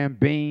 Brand,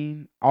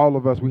 Bean, all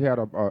of us, we had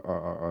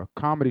a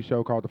comedy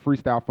show called the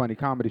Freestyle Funny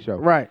Comedy Show.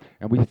 Right.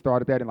 And we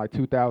started that in like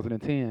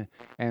 2010.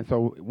 And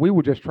so we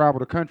would just travel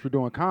the country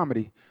doing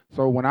comedy.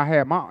 So when I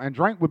had and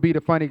Drank would be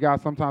the funny guy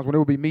sometimes. When it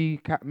would be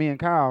me and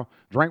Kyle,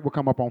 Drank would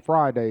come up on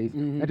Fridays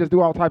and just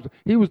do all types of,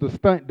 he was the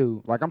stunt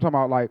dude. Like, I'm talking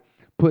about, like,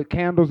 put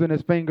candles in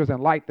his fingers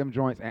and light them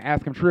joints and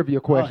ask him trivia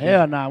questions. Oh,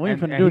 hell nah. We ain't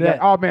finna do that.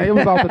 Oh, man, it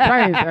was off the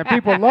chains, and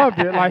people loved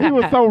it. Like, he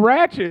was so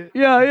ratchet.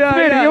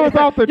 Yeah. It was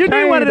off the chains,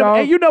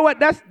 and you know what?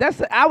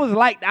 That's I was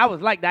like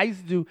that. I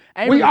used to do.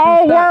 We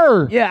all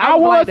were. Yeah, I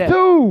was like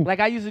too. Like,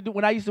 I used to do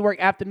when I used to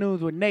work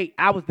afternoons with Nate.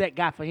 I was that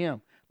guy for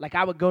him. Like,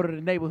 I would go to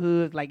the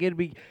neighborhoods. Like,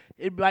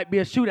 it might be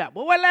a shootout.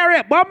 But where Larry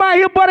at? Boy, I'm out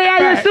here, buddy, out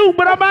here shooting.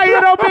 But I'm out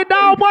here, though, big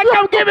dog. Boy,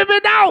 come give me,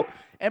 big dog.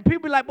 And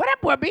people be like, boy,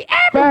 that boy be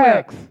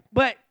everywhere. Facts.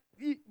 But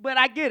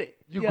I get it.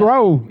 You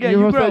grow. Yeah, you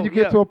know what I'm grow. saying? You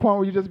get to a point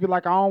where you just be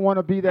like, I don't want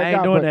to be that guy. I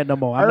ain't doing that no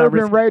more.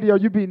 Urban radio,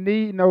 you be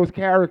needing those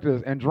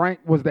characters, and Drank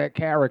was that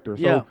character.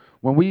 So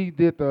when we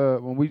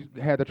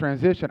had the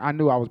transition, I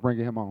knew I was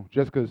bringing him on,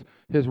 just because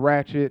his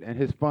ratchet and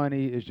his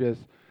funny is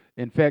just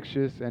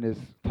infectious and is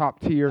top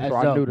tier. That's so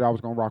I dope. knew that I was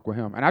gonna rock with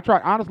him. And I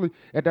tried, honestly,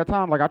 at that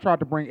time, like, I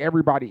tried to bring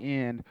everybody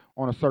in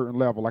on a certain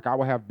level. Like, I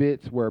would have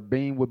bits where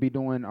Bean would be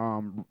doing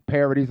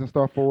parodies and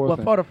stuff for us.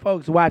 Well, for the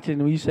folks watching,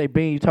 when you say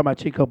Bean, you talking about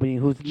Chico Bean,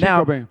 who's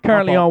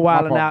currently on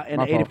Wildin' Out in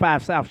the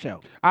 85 South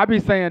Show. I be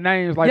saying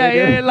names like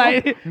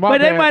but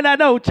they might not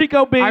know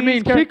Chico Bean. I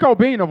mean, Chico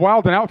Bean of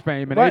Wildin' Out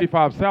fame and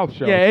 85 South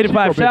Show. Yeah,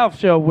 85 South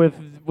Show with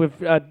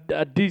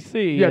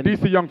DC. Yeah,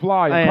 DC Young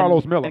Fly and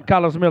Carlos Miller. And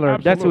Carlos Miller.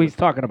 Absolutely. That's who he's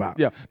talking about.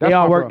 Yeah, they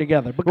all work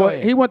together. But well,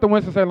 he went to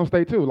Winston-Salem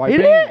State too. Like, he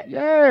did?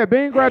 Yeah,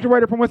 Bean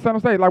graduated from Winston-Salem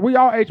State. Like, we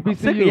all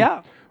HBCU.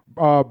 Yeah.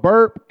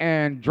 Burp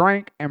and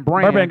Drank and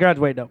Brand. Burp and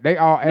graduate though. They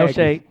all no Aggies.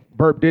 shade.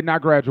 Burp did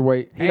not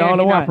graduate. He the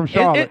only one. Not from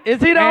Charlotte. Is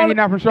he the only? He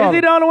not from Charlotte. Is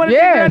he the only one that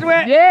didn't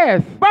graduate?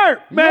 Yes.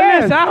 Burp,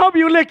 man, listen. I hope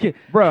you lick it.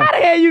 Bruh. How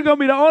the hell you gonna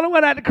be the only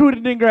one out the crew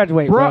that didn't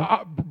graduate,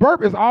 bro?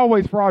 Burp is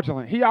always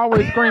fraudulent. He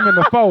always screaming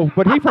the foe,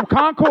 but he from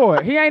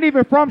Concord. He ain't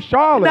even from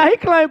Charlotte. Now he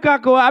claimed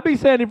Concord. I be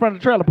saying he from the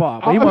trailer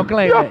park, but he won't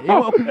claim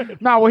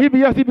that. Nah, well he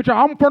be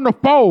trying. I'm from the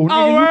foe.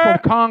 Nigga,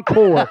 you from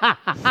Concord.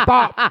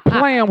 Stop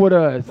playing with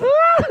us.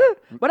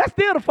 But that's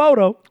still the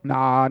photo.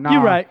 Nah.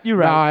 You right.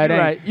 Nah, it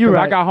ain't. You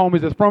right. I got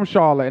homies that's from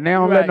Charlotte, and they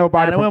don't let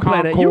nobody from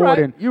Concord.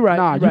 You right.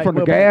 Nah, you from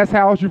the Gas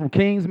House. You from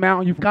Kings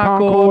Mountain. You from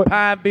Concord.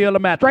 Pineville,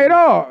 or Straight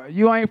up.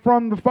 You ain't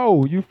from the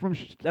foe. You from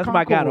That's Concord.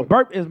 my guy, though.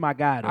 Burp is my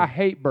guy, though. I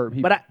hate Burp.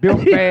 He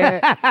built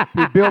bad.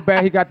 He built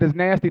bad. He got this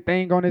nasty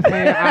thing on his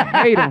hand.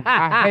 I hate him.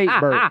 I hate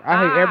Burp.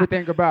 I hate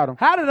everything about him.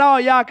 How did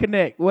all y'all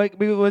connect? Was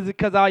it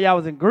because all y'all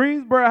was in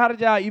Greensboro? How did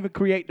y'all even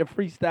create the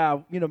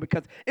freestyle?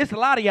 Because it's a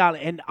lot of y'all,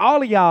 and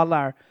all of y'all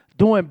are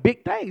doing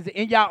big things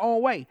in your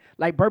own way.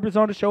 Like Burp is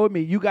on the show with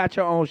me. You got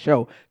your own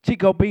show.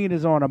 Chico Bean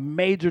is on a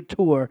major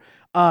tour.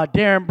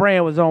 Darren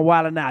Brand was on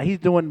Wild 'N Out. He's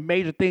doing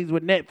major things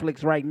with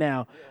Netflix right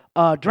now.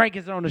 Drake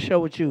is on the show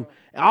with you.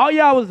 All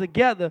y'all was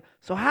together.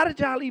 So how did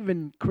y'all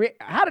even create?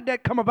 How did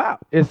that come about?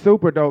 It's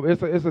super dope.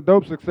 It's a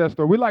dope success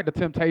story. We like the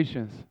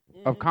Temptations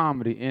of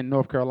comedy in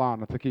North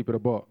Carolina, to keep it a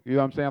buck. You know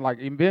what I'm saying? Like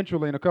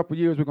eventually in a couple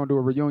years we're gonna do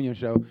a reunion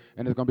show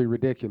and it's gonna be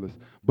ridiculous.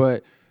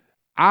 But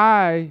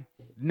I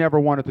never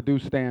wanted to do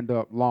stand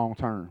up long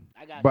term.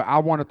 But I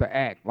wanted to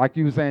act. Like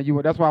you were saying,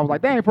 that's why I was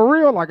like, dang, for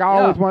real? Like I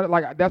always wanted,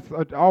 like that's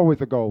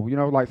always a goal,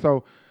 like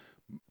so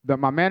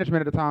my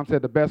management at the time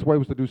said the best way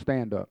was to do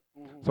stand up.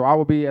 So I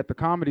would be at the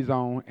Comedy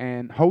Zone,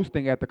 and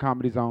hosting at the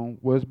Comedy Zone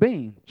was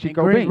Bean,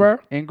 Chico Bean.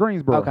 In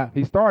Greensboro. Okay.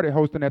 He started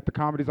hosting at the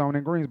Comedy Zone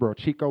in Greensboro.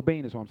 Chico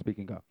Bean is who I'm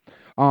speaking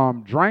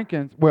of.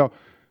 Jenkins, well,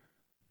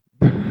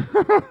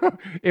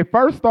 it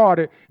first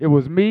started, it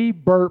was me,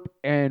 Burp,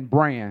 and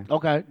Brand.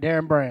 Okay,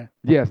 Darren Brand.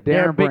 Yes,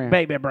 Darren Brand.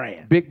 Big Baby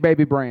Brand. Big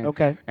Baby Brand.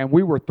 Okay. And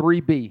we were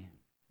 3B.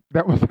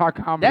 That was our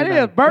comedy name.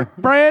 That is Burp,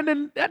 Brand,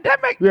 and that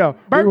makes Burp,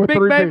 Big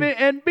 3B. Baby,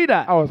 and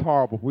BDaht. Oh, it's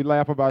horrible. We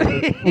laugh about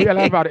it. We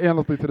laugh about it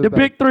endlessly to this day. The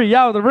big three.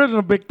 Y'all was the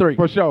original big three.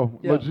 For sure.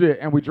 Yeah. Legit.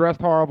 And we dressed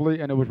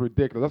horribly, and it was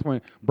ridiculous. That's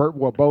when Burp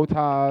wore bow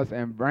ties,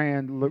 and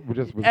Brand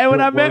was And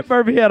when I met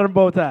Burp, he had on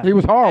bow ties. He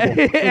was horrible.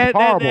 He was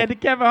horrible. And the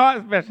Kevin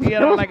Hart special, he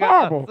had on like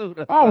horrible. a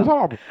suit. Oh, it was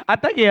horrible. I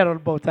think he had on a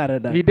bow tie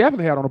that night. He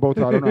definitely had on a bow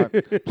tie that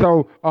night.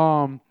 So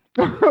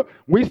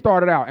we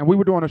started out, and we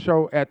were doing a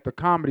show at the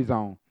Comedy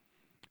Zone.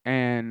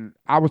 And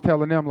I was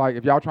telling them, like,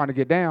 if y'all trying to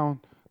get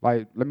down,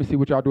 like, let me see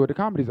what y'all do at the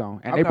Comedy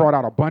Zone. And they brought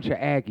out a bunch of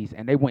Aggies,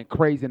 and they went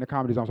crazy in the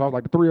Comedy Zone. So I was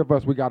like, the three of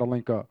us, we got to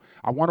link up.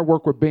 I want to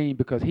work with Bean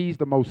because he's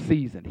the most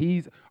seasoned.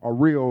 He's a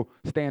real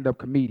stand-up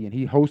comedian.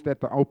 He hosts at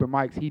the open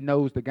mics. He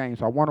knows the game,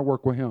 so I want to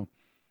work with him.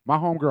 My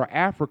homegirl,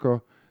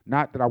 Africa,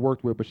 not that I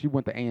worked with, but she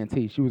went to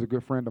A&T. She was a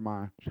good friend of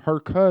mine. Her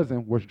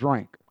cousin was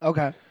Drank.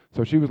 Okay.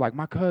 So she was like,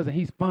 my cousin,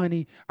 he's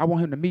funny. I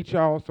want him to meet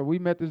y'all. So we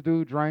met this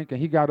dude, Drank, and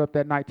he got up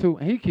that night, too,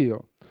 and he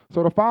killed.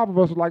 So the five of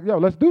us was like, yo,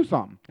 let's do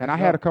something. And I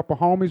had a couple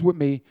homies with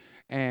me,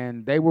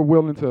 and they were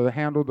willing to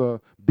handle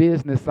the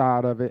business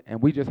side of it,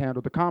 and we just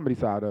handled the comedy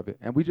side of it.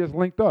 And we just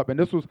linked up. And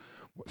this was,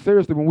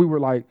 seriously, when we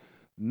were like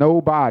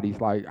nobodies.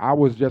 Like, I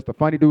was just a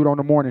funny dude on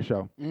the morning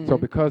show. Mm-hmm. So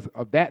because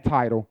of that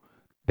title,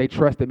 they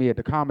trusted me at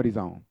the Comedy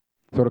Zone.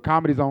 So the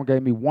Comedy Zone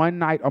gave me one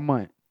night a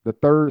month, the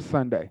third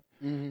Sunday.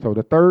 Mm-hmm. So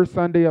the third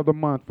Sunday of the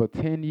month for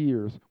 10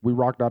 years, we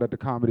rocked out at the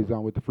Comedy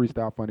Zone with the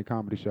Freestyle Funny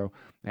Comedy Show.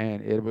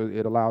 And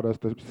it allowed us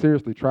to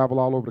seriously travel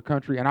all over the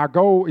country. And our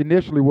goal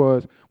initially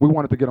was we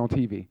wanted to get on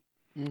TV.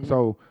 Mm-hmm.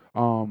 So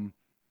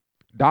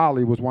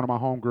Dolly was one of my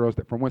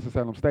homegirls from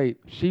Winston-Salem State.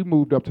 She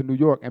moved up to New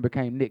York and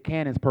became Nick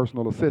Cannon's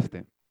personal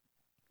assistant.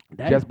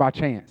 Just by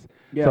chance.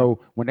 Yeah. So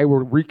when they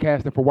were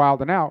recasting for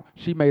Wild 'N Out,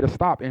 she made a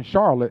stop in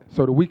Charlotte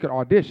so that we could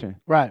audition.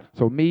 Right.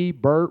 So me,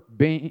 Burp,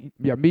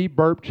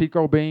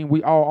 Chico Bean,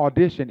 we all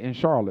auditioned in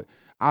Charlotte.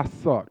 I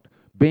sucked.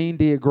 Bean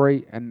did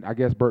great, and I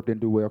guess Burp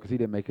didn't do well because he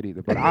didn't make it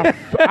either. But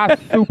I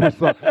super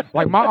sucked.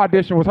 Like, my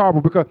audition was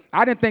horrible because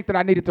I didn't think that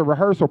I needed to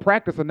rehearse or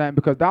practice or nothing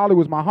because Dolly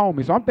was my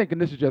homie. So I'm thinking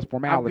this is just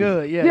formality.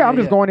 I'm good, I'm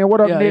just going in.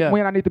 What up, Nick? Yeah.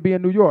 When I need to be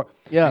in New York.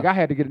 Yeah. Like, I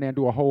had to get in there and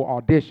do a whole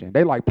audition.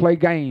 They like play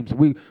games.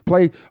 We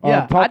play talk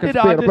I and did spit.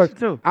 the audition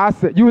too. I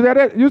said, you was at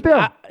it? You was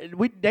there?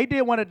 They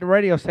did one at the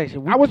radio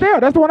station. I was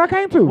there. That's the one I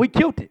came to. We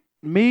killed it.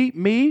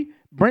 Me,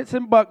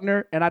 Brinson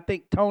Buckner, and I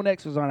think Tone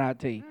X was on our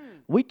team.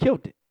 We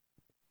killed it.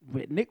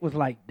 But Nick was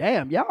like,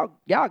 damn, y'all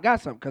got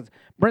something. Because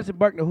Brinson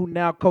Buckner, who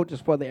now coaches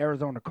for the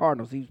Arizona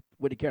Cardinals, he's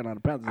with the Carolina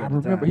Panthers at the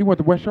time. Remember. He went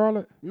to West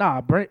Charlotte? Nah,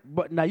 you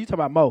talking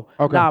about Mo.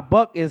 Okay. Nah,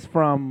 Buck is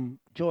from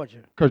Georgia.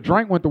 Because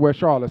Drank went to West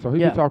Charlotte, so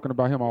he was talking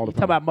about him all the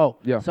time. Talking about Mo.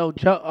 Yeah.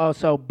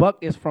 So Buck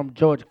is from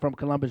Georgia, from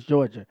Columbus,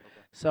 Georgia.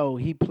 So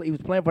he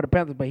was playing for the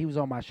Panthers, but he was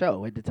on my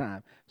show at the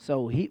time.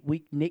 So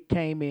Nick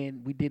came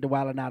in, we did the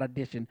Wild 'N Out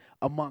audition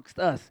amongst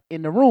us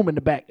in the room in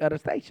the back of the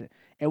station.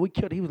 And we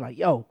killed it. He was like,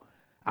 yo,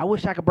 I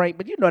wish I could bring,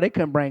 but they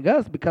couldn't bring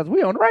us because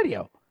we on the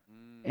radio.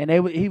 And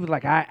he was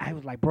like, I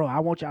was like, bro, I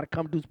want y'all to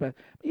come do special.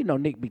 You know,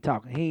 Nick be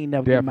talking. He ain't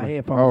never given my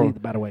headphones either,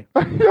 by the way.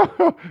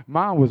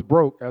 Mine was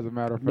broke, as a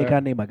matter of fact. Nick,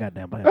 I need my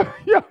goddamn headphones.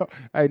 Yeah.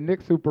 Hey,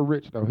 Nick's super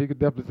rich, though. He could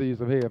definitely see you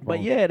some headphones.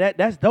 But yeah,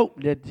 that's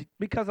dope.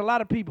 Because a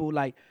lot of people,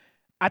 like,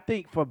 I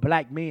think for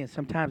black men,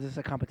 sometimes it's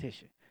a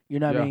competition. You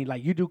know what I mean?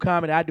 Like, you do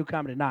comedy, I do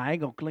comedy. Nah, I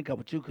ain't going to link up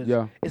with you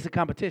because it's a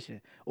competition.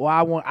 Or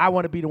I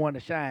want to be the one to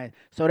shine.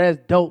 So that's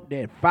dope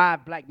that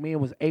 5 black men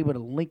was able to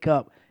link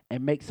up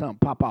and make something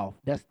pop off.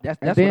 That's what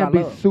I love. And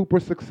then be super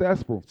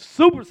successful.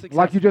 Super successful.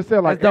 Like you just said,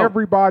 like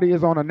everybody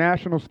is on a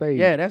national stage.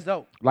 Yeah, that's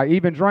dope. Like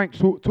even Drink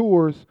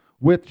tours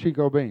with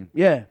Chico Bean.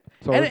 Yeah.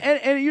 So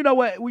and you know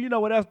what? You know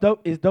what else dope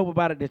is dope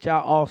about it, that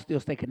y'all all still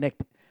stay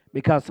connected.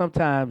 Because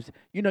sometimes,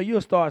 you know,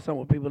 you'll start something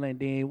with people and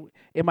then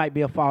it might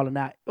be a falling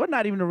out. Or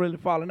not even a really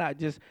falling out.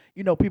 Just,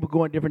 you know, people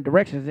go in different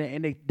directions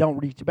and they don't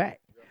reach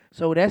back.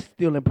 So that's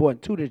still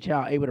important, too, that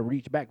y'all able to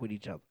reach back with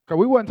each other. Because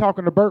we wasn't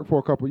talking to Burt for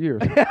a couple of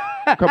years.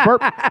 Because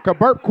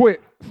Burt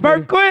quit.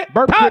 Burt quit?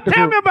 Burt quit the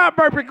Tell group. me about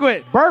Burt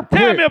quit. Burt quit.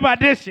 Tell me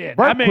about this shit.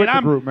 Burt quit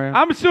the group, man.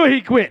 I'm sure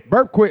he quit.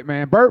 Burt quit,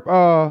 man.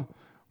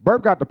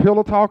 Burt got the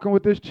pillow talking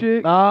with this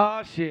chick.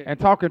 Oh, shit. And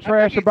talking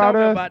trash about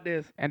us. About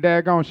this. And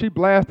daggone, she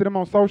blasted him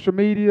on social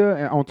media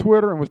and on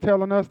Twitter and was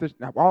telling us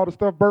all the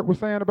stuff Burt was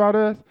saying about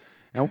us.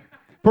 And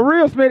for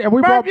real, Smith, and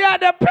we Burt, you had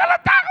the pillow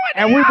talking with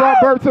and we brought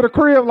Burt to the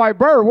crib like,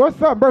 Burt,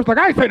 what's up? Burt's like,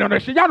 I ain't saying none of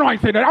that shit. Y'all know I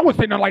ain't saying that. I wasn't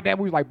saying nothing like that.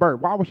 We was like, Burt,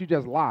 why would you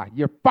just lie?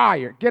 You're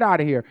fired. Get out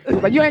of here. He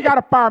was like, you ain't got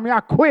to fire me. I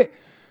quit.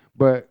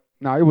 But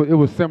no, it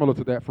was similar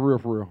to that, for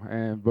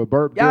real. But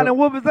Burt, y'all done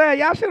whoop his ass.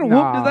 Y'all should have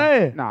whooped his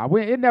ass. Nah,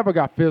 it never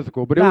got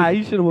physical. But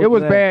you should have whooped it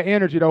was his bad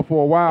energy though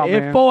for a while,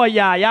 man. For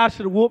y'all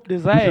should have whooped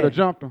his ass. You should have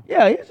jumped him.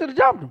 Yeah, he should have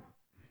jumped him.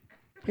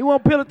 He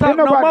won't pillow talk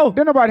no more.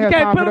 Then nobody had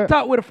time for that. You can't pillow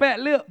talk with a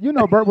fat lip. You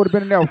know, Burt would have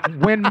been in there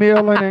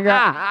windmilling and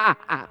got.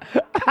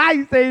 How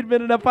you say he's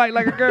been in a fight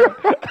like a girl?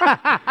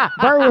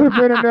 Burt would have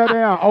been in there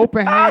down,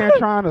 open hand,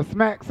 trying to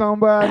smack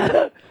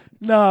somebody.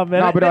 No, man.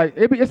 No, but like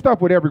it's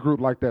stuff with every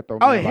group like that though.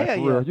 Oh, man. hell Like,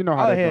 yeah. real. You know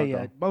how that hell goes, yeah.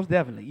 though. Most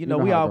definitely. You know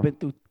know we how all it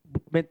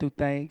been through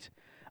things.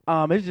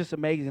 It's just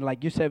amazing.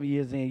 Like you're 7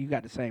 years in, you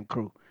got the same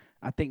crew.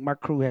 I think my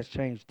crew has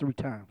changed 3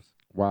 times.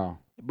 Wow.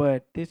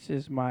 But this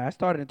is I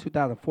started in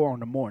 2004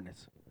 on the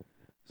mornings.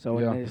 So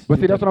yeah.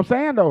 But see, that's what I'm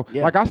saying though.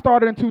 Yeah. Like I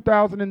started in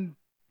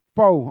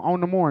 2004 on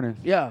the mornings.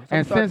 Yeah.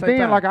 And since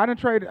then, like I done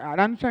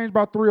changed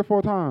about 3 or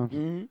 4 times.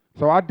 Mm-hmm.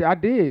 So I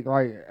dig,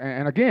 like,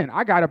 and again,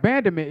 I got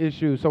abandonment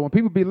issues. So when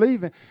people be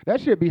leaving, that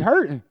shit be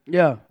hurting.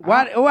 Yeah.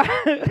 Why?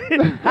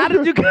 How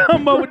did you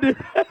come up with this?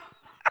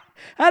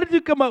 How did you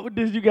come up with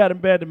this? You got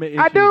abandonment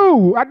issues. I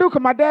do,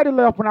 cause my daddy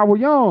left when I was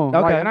young. Okay.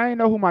 Like, and I didn't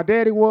know who my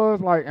daddy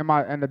was. Like,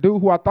 and the dude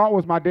who I thought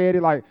was my daddy,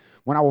 like,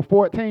 when I was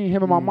 14,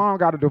 him and my mom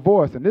got a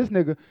divorce, and this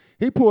nigga,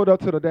 he pulled up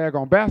to the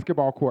daggone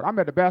basketball court. I'm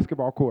at the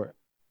basketball court.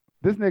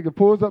 This nigga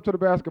pulls up to the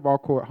basketball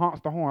court, honks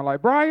the horn,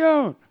 like,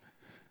 Brian.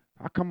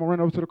 I come run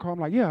over to the car. I'm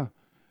like, yeah.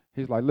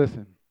 He's like,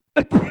 listen.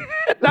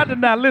 Not to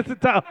not listen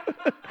to him.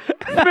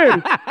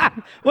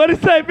 Smitty. What'd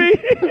he say, B?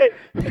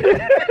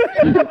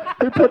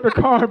 He put the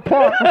car in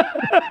park.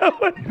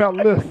 Now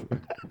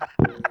listen.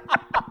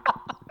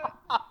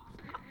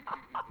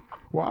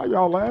 Why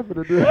y'all laughing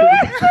at this?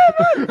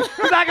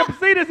 Because I can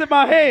see this in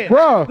my head.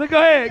 Bro. So go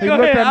ahead.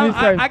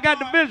 I got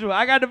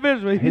the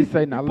visual. He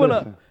say, now pull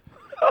listen.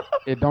 Up.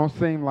 It don't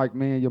seem like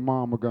me and your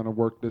mom are going to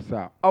work this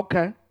out.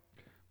 Okay.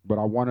 But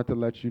I wanted to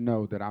let you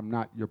know that I'm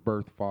not your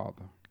birth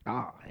father.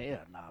 Oh, hell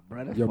nah,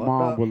 bro. That's your fucked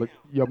mom up.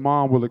 Your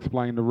mom will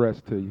explain the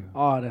rest to you.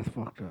 Oh, that's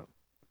fucked up.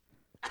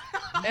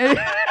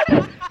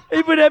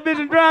 He put that bitch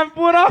in driving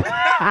foot off.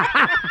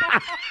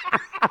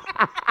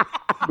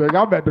 Big,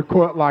 I'm at the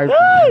court like,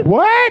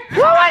 what? Oh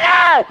my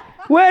God!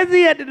 Where's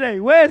he at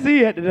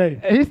today?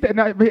 He's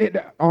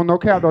on no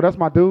cap though. That's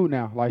my dude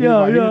now. Like, he's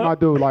my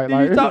dude. Like,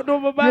 you talk to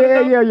him about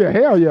it? Yeah.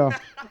 Hell yeah.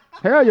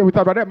 Hell yeah, we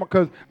talked about that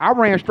because I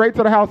ran straight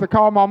to the house and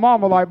called my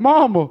mama like,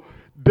 Mama,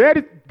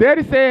 Daddy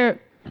said,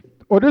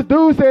 or this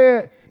dude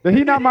said that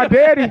he not my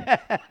daddy.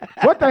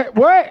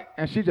 What?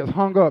 And she just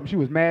hung up. She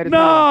was mad as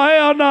hell. No,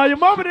 hell no. Your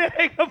mama didn't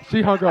hang up.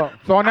 She hung up.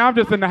 So now I'm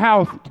just in the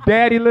house,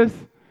 daddyless,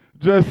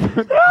 just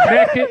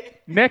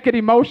naked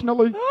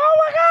emotionally.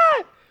 Oh my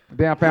God.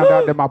 Then I found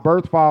out that my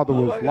birth father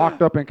was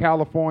locked up in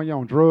California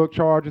on drug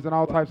charges and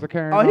all types of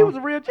carrying on. He was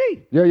a real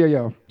G.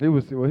 Yeah. He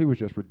was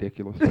just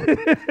ridiculous.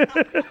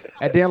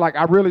 And then like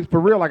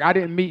I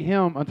didn't meet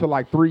him until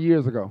like 3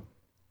 years ago.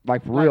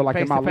 Like for real, like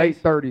in my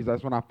late 30s,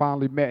 that's when I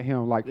finally met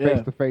him like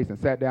face to face and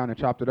sat down and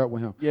chopped it up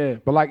with him. Yeah.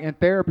 But like in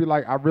therapy,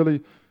 like I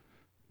really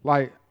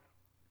like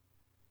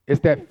it's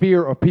that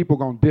fear of people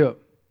gonna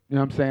dip. You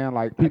know what I'm saying?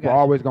 Like people are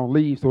always gonna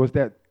leave. So it's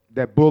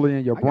that bully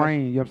in your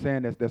brain, you know what I'm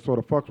saying, that sort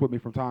of fucks with me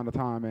from time to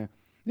time. And,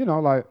 you know,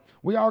 like,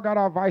 we all got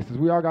our vices.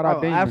 We all got our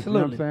demons.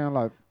 Absolutely. You know what I'm saying?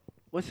 Like,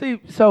 well, see,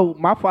 so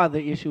my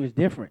father's issue is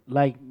different.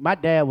 Like, my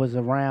dad was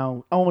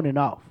around on and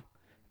off.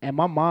 And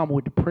my mom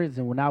went to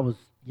prison when I was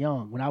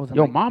young. When I was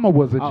your mama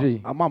was a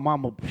G. My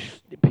mama,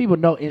 people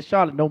know, in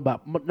Charlotte know my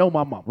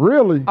mama.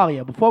 Really? Oh,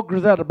 yeah. Before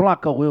Griselda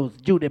Blanco, it was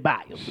Judy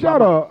Biles.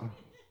 Shut up.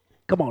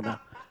 Come on now.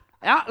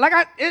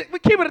 We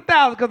keep it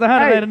 1,000 because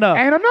 100 ain't enough.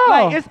 Ain't enough.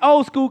 Like, it's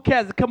old school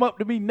cats that come up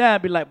to me now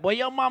and be like, boy,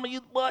 your mama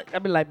used what? I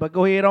be like, but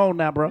go ahead on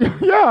now, bro. Yeah.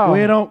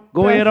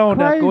 Go ahead on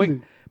now. Go crazy.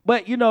 ahead.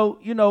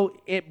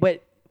 But,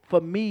 but for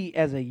me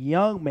as a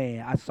young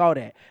man, I saw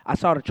that. I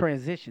saw the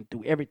transition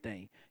through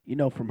everything,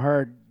 from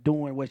her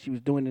doing what she was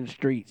doing in the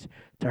streets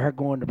to her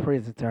going to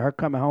prison to her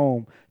coming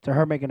home to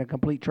her making a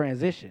complete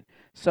transition.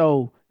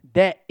 So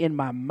that in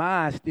my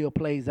mind still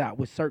plays out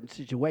with certain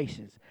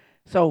situations.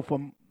 So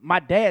my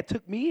dad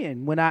took me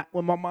in when my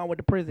mom went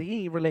to prison.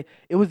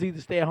 It was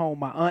either stay at home with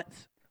my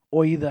aunts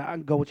or either I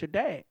can go with your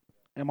dad.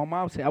 And my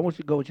mom said, I want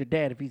you to go with your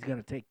dad if he's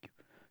going to take you.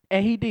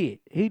 And he did.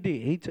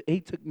 He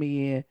took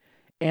me in,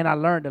 and I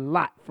learned a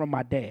lot from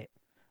my dad.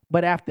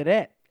 But after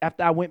that,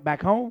 after I went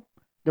back home,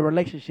 the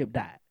relationship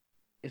died.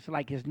 It's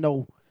like it's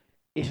no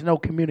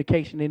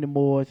communication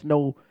anymore.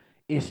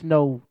 It's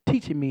no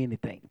teaching me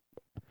anything.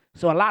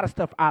 So a lot of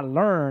stuff I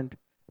learned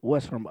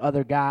was from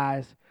other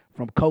guys,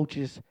 from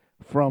coaches,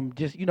 from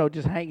just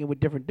hanging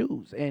with different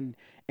dudes and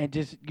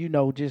just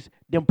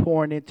them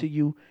pouring into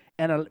you.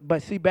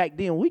 But see, back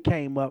then we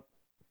came up,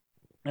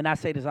 and I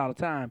say this all the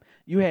time,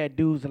 you had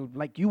dudes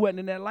like you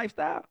wasn't in that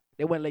lifestyle.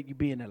 They wouldn't let you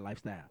be in that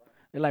lifestyle.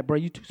 They're like, bro,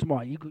 you too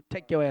smart. You could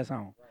take your ass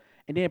home.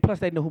 And then plus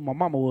they knew who my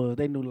mama was.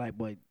 They knew like,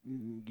 boy,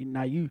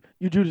 now you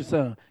Judas'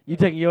 son. You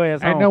taking your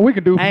ass home. Ain't nothing we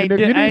can do for you,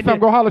 nigga. You need something,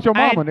 go holler at your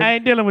mama, nigga. I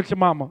ain't dealing with your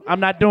mama. I'm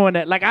not doing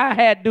that. Like I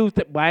had dudes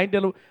but I ain't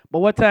dealing. But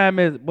what time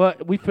is it?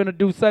 But we finna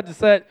do such and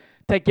such.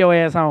 Take your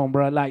ass home,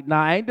 bro. Like,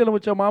 nah, I ain't dealing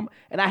with your mama.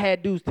 And I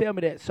had dudes tell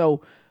me that.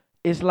 So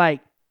it's like,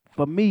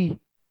 for me,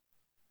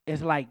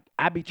 it's like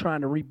I be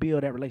trying to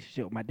rebuild that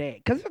relationship with my dad.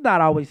 Because it's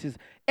not always just,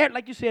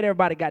 like you said,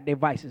 everybody got their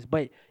vices.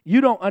 But you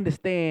don't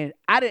understand.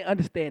 I didn't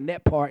understand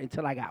that part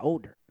until I got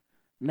older.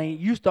 Now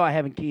you start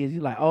having kids,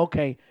 you're like,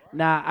 okay,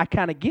 now I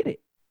kind of get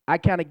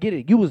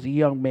it. You was a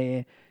young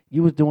man.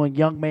 You was doing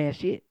young man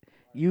shit.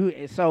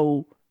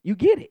 So you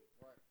get it.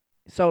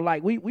 So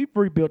like we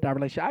rebuilt our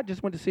relationship. I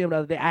just went to see him the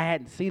other day. I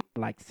hadn't seen him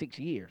in like 6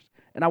 years.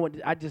 And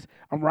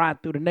I'm riding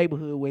through the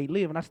neighborhood where he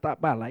live, and I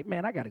stopped by like,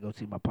 man, I got to go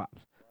see my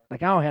pops.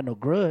 Like I don't have no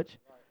grudge,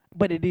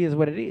 but it is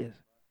what it is.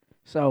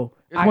 So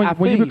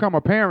when you become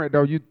a parent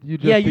though, you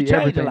just see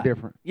everything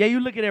different. Yeah,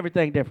 you look at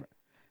everything different.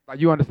 Like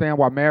you understand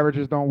why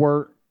marriages don't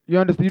work. You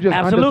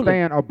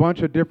understand a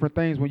bunch of different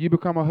things. When you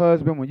become a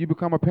husband, when you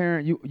become a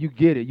parent, you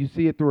get it. You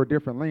see it through a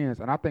different lens.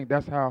 And I think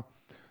that's how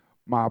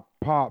my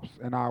pops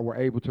and I were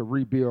able to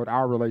rebuild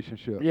our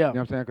relationship. Yeah. You know what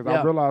I'm saying? Because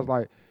I realized,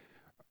 like,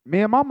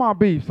 me and my mom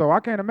beef, so I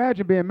can't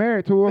imagine being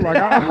married to her. Like,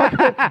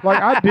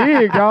 I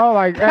dig, y'all.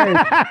 Like, hey,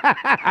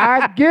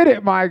 I get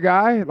it, my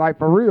guy. Like,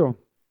 for real.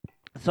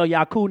 So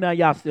y'all cool now?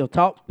 Y'all still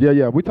talk?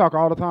 Yeah. We talk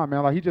all the time,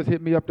 man. Like, he just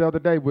hit me up the other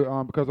day with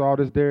because of all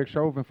this Derek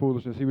Chauvin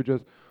foolishness. He would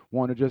just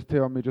want to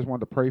tell me, just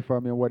wanted to pray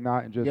for me and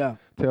whatnot, and just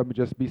tell me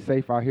just be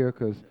safe out here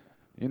because,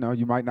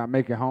 you might not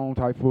make it home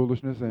type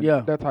foolishness and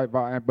that type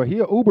vibe. But he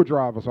an Uber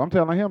driver, so I'm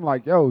telling him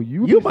like, yo,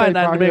 you be might safe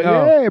not out make here.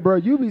 home. Yeah, bro,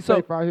 you be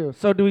safe out here.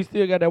 So do we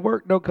still got that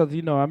work though? Because I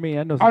know.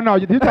 Oh no,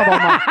 you talking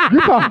about you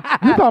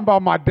talking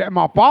about my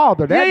my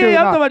father. That dude,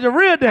 I'm talking about your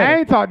real dad. I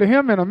ain't talked to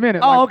him in a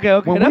minute. Oh, like, okay.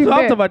 That's what I'm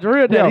talking about. Your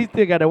real dad. He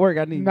still got that work.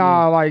 I need.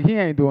 Nah, like he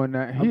ain't doing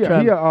that.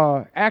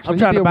 I'm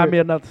trying to buy me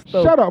another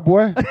stove. Shut up,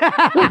 boy.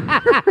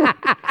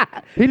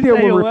 He deal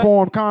with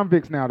reformed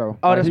convicts now, though.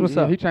 Oh, that's what's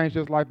up. He changed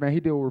his life, man. He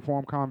deal with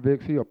reformed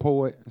convicts. He a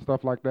poet and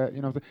stuff like that.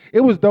 You know what I'm saying?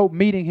 It was dope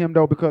meeting him,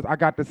 though, because I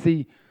got to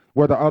see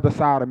where the other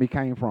side of me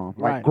came from.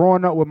 Like,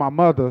 growing up with my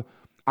mother,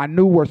 I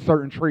knew where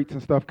certain traits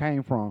and stuff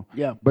came from.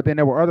 Yeah. But then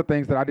there were other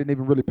things that I didn't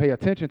even really pay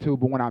attention to.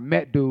 But when I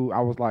met dude,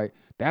 I was like,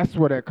 that's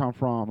where that come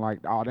from. Like,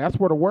 oh, that's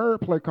where the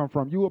wordplay come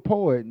from. You a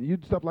poet and you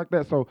stuff like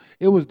that. So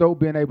it was dope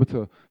being able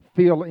to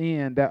fill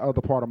in that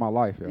other part of my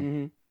life. Yeah.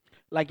 Mm-hmm.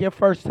 Like your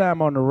first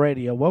time on the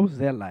radio, what was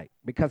that like?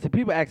 Because if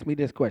people ask me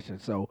this question,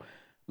 so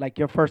like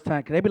your first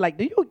time, cause they be like,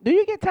 do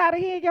you get tired of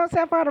hearing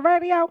yourself on the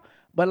radio?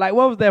 But like,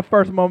 what was that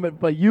first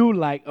moment for you,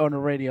 like on the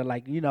radio?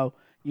 Like,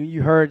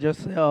 you heard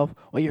yourself,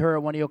 or you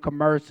heard one of your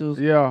commercials,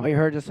 or you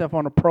heard yourself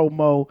on a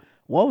promo.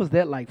 What was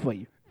that like for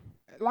you?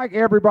 Like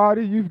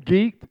everybody, you've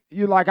geeked.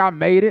 You like, I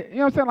made it. You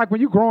know what I'm saying? Like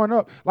when you growing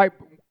up, like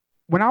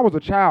when I was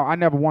a child, I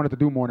never wanted to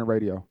do morning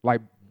radio.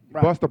 Like.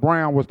 Right. Buster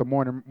Brown was the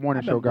morning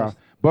show guy.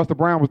 Buster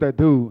Brown was that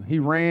dude. He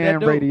ran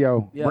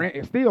radio.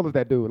 Yeah. Still is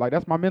that dude. Like,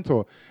 that's my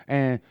mentor.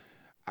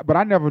 But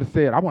I never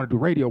said I want to do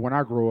radio when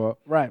I grew up.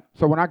 Right.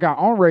 So when I got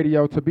on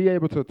radio, to be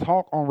able to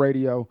talk on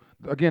radio,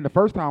 again, the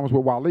first time was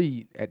with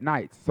Waleed at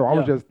nights. So I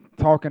was just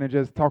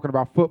talking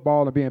about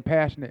football and being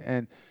passionate.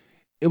 And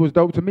it was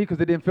dope to me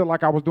because it didn't feel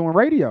like I was doing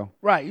radio.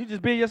 Right. You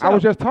just being yourself. I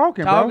was just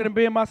talking and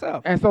being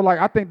myself. And so, like,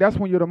 I think that's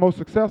when you're the most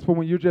successful,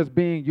 when you're just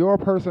being your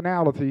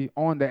personality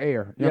on the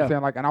air. You know what I'm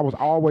saying? Like, and I was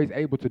always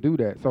able to do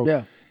that.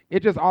 So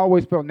it just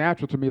always felt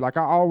natural to me. Like,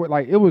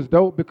 it was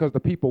dope because the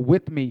people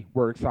with me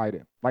were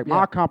excited. Like,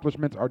 my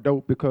accomplishments are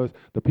dope because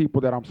the people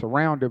that I'm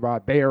surrounded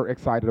by, they're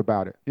excited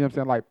about it. You know what I'm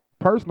saying? Like,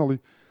 personally,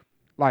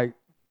 like,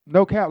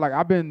 no cap, like,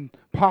 I've been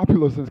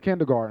popular since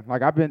kindergarten.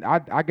 Like,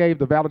 I gave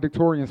the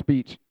valedictorian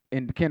speech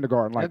in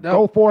kindergarten. Like,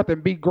 go forth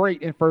and be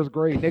great in first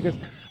grade, niggas.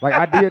 Like,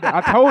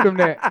 I told him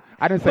that.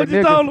 I didn't say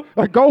niggas.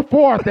 Like, go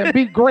forth and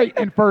be great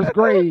in first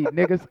grade,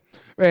 niggas.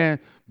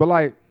 But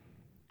like,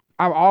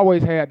 I've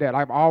always had that.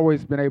 I've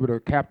always been able to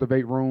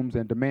captivate rooms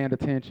and demand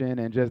attention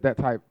and just that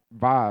type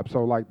vibe.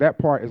 So like, that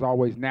part is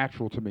always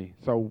natural to me.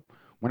 So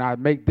when I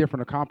make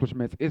different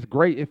accomplishments, it's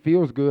great. It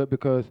feels good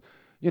because,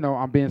 you know,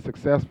 I'm being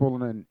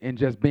successful and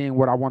just being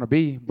what I want to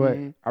be. But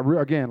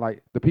again,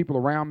 like, the people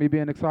around me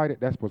being excited,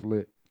 that's what's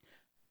lit.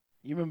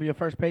 You remember your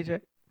first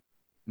paycheck?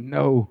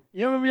 No.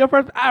 You remember your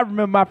first? I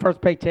remember my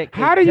first paycheck.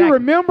 How do you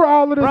remember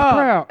all of this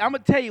crap? I'm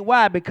gonna tell you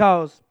why.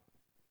 Because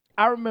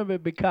I remember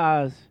it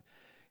because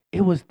it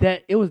was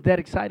that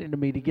exciting to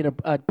me to get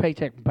a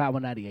paycheck from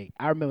Power 98.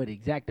 I remember the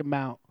exact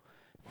amount.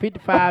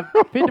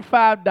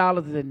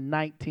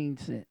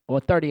 $55.19 or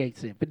 38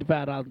 cents.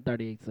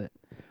 $55.38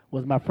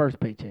 was my first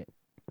paycheck.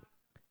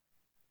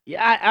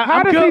 Yeah,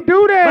 How does he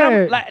do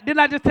that? Didn't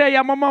I just tell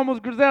y'all my mom was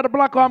Griselda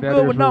Blanco? I'm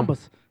good with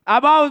numbers.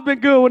 I've always been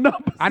good with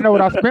numbers. I know what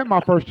I spent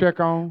my first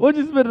check on.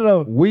 What'd you spend it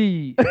on?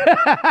 Weed.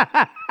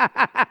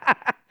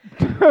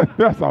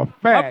 That's a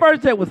fact. My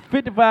first check was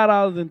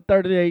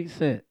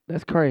 $55.38.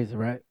 That's crazy,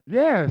 right?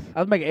 Yes. I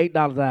was making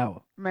 $8 an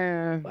hour.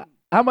 Man.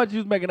 How much you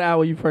was making an hour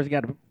when you first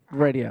got the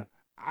radio?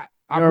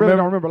 I really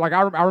don't remember. Like,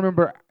 I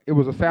remember it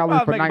was a salary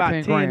for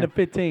 19 grand. 10 to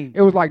 15.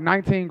 It was like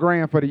 19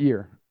 grand for the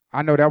year.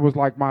 I know that was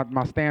like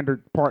my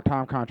standard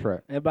part-time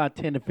contract. About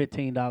 $10 to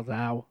 $15 an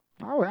hour.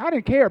 Oh, I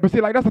didn't care. But see,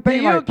 like, that's the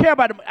thing. I didn't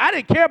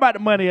care about the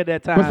money at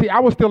that time. But see, I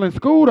was still in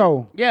school,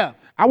 though. Yeah.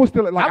 I was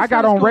still, like, I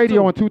got on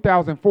radio in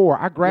 2004.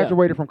 I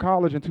graduated from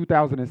college in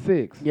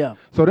 2006. Yeah.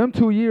 So them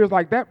 2 years,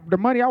 like, that, the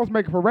money I was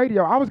making for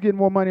radio, I was getting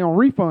more money on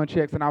refund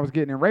checks than I was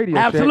getting in radio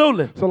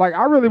Absolutely. checks. So, like,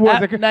 I really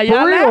wasn't. Now,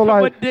 y'all laughing,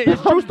 like, but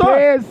it's true story.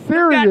 Dead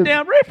serious.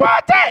 Goddamn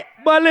refund check.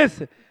 But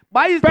listen.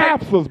 I used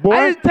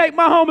to take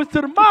my homies to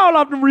the mall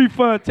off the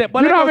refund check.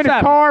 But you know how many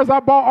cars I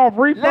bought off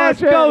refund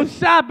checks? Let's go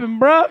shopping,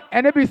 bro.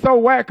 And it'd be so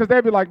whack because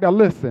they'd be like, now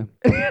listen,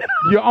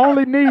 you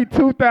only need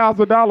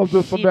 $2,000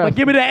 this semester. But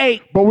give me the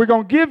 8. But we're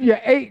going to give you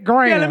 $8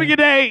 grand. Yeah, let me get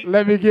the 8.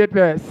 Let me get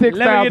that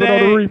 $6,000 on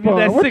the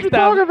refund. What you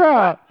talking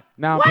about?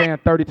 Now I'm paying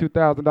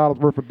 $32,000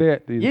 worth of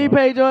debt. You ain't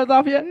paid yours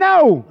off yet?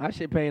 No. I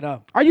should pay it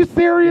off. Are you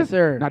serious? Yes,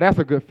 sir. Now that's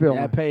a good feeling.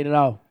 Yeah, I paid it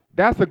off.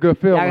 That's a good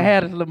feeling. I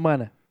had this little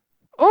money.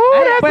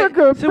 Oh, that's a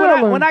good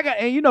feeling. When I got,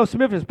 and you know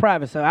Smith is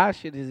private, so our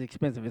shit is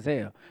expensive as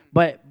hell.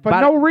 But for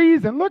no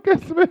reason. Look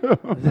at Smith.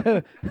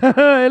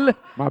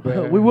 My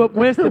bad. We whooped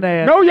Winston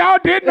ass. No, y'all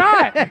did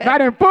not. Not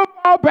in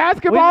football,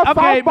 basketball,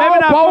 softball, maybe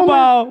not bowling.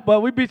 Football,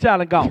 but we beat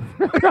y'all in golf.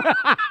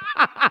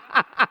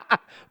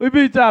 We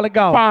beat y'all in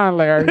golf. Fine,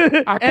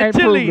 Larry. I can't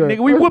prove cheerleading, that.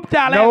 nigga. We whooped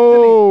y'all ass.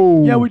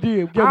 No. Yeah, we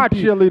did. Yeah, our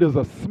cheerleaders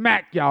are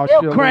smack y'all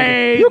you cheerleaders.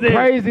 Crazy. You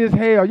crazy as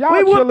hell. Y'all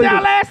we whooped cheerleaders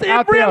y'all ass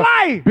in real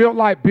life. Built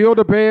like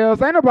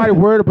Build-A-Bears. Ain't nobody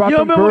worried about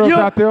them girls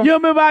out there. You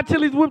remember our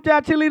cheerleaders whooped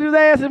y'all cheerleaders'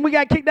 ass and we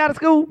got kicked out of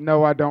school?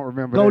 No, I don't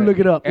remember Go that. look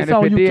it up. And it's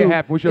on if it YouTube. did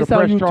happen, we should have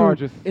pressed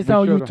charges. It's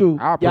on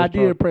YouTube. Y'all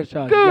did press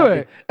charges.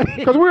 Good.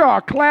 Because we are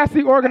a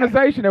classy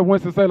organization at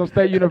Winston-Salem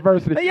State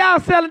University. And y'all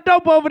selling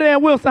dope over there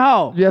in Wilson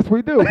Hall. Yes,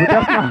 we do. But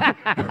that's not...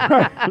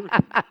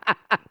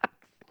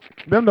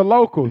 Them the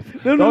locals.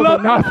 Those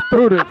are not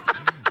students.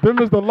 Them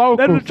is the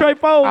locals. Them the Trey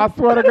Fold. I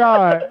swear to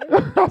God.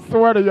 I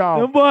swear to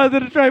y'all. Them boys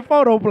in the Trey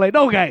Fold don't play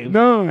no games.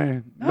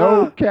 None.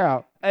 No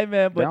cap. Hey,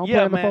 man, but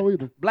yeah,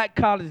 man, black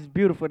college is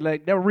beautiful.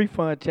 Like, their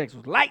refund checks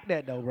was like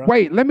that, though, bro.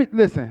 Wait, let me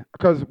listen,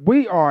 because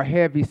we are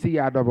heavy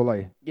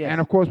CIAA. Yes.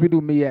 And, of course, we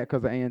do MEAC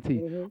because of A&T.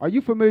 Mm-hmm. Are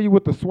you familiar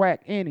with the SWAC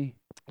any?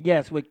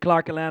 Yes, with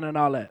Clark Atlanta and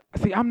all that.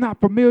 See, I'm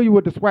not familiar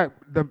with the SWAC.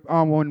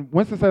 When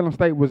Winston-Salem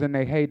State was in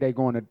their heyday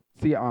going to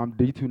see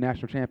D2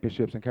 national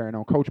championships and carrying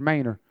on, Coach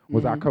Maynor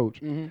was our coach.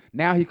 Mm-hmm.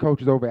 Now he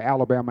coaches over at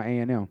Alabama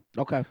A&M.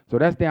 Okay. So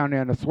that's down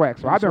there in the SWAC.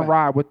 So I've been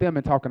riding with them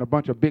and talking a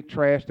bunch of big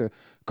trash to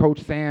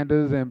Coach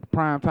Sanders and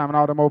Primetime and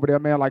all them over there,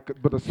 man. Like,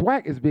 but the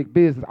SWAC is big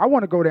business. I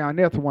want to go down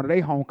there to one of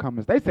their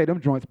homecomings. They say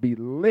them joints be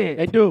lit.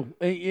 They do.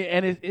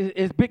 And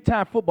it's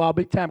big-time football,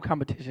 big-time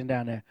competition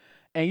down there.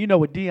 And you know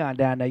with Dion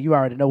down there, you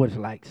already know what it's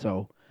like.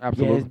 So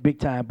absolutely, yeah, it's big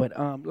time. But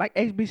like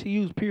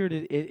HBCU's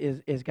period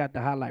is got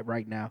the highlight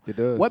right now. It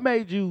does. What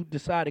made you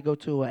decide to go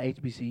to a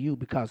HBCU?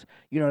 Because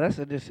you know that's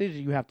a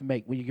decision you have to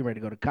make when you get ready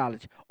to go to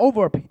college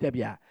over a PWI.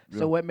 Yeah.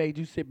 So what made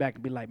you sit back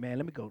and be like, man,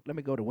 let me go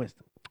to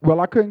Winston?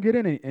 Well, I couldn't get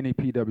any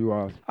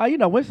PWIs. Oh, you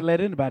know, Winston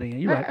let anybody in.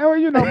 You right? Oh,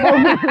 you know,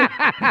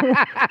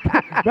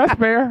 that's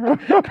fair.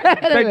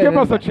 They give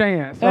us a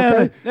chance.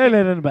 Okay? They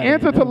let anybody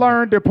enter in. to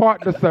learn,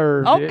 depart to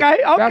serve. Okay.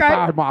 That's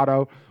our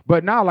motto.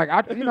 But now, like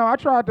I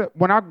tried to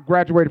when I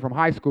graduated from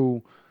high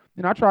school.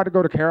 You know, I tried to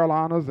go to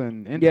Carolinas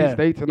and NC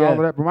States and all of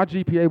that, but my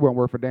GPA wasn't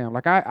worth a damn.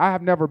 Like I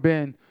have never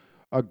been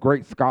a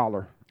great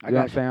scholar. You know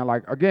what I'm saying?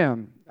 Like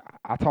again,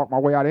 I talk my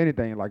way out of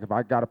anything. Like if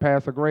I got to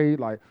pass a grade,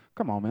 like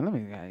come on, man,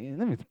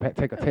 let me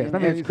take a test.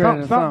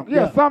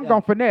 Something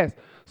gonna finesse.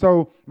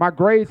 So my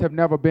grades have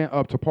never been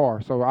up to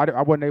par. So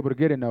I wasn't able to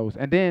get in those.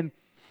 And then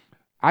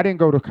I didn't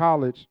go to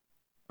college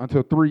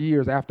until 3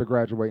 years after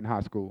graduating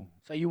high school.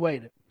 So you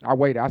waited. I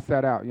waited. I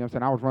sat out. You know what I'm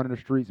saying? I was running the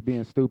streets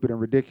being stupid and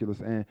ridiculous.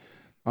 And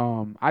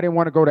I didn't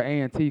want to go to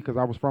A&T because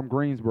I was from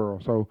Greensboro.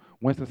 So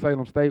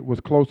Winston-Salem State was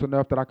close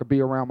enough that I could be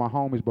around my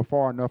homies, but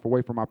far enough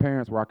away from my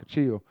parents where I could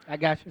chill. I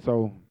got you.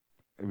 So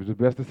it was the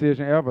best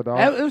decision ever, dog.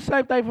 It was the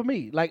same thing for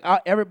me. Like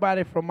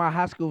everybody from my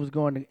high school was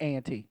going to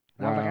A&T.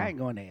 And I was like, I ain't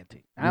going to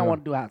A&T. I don't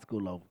want to do high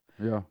school over.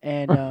 Yeah.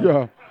 And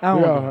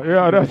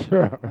that's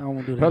fair. I don't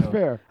want to do that. That's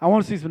fair. I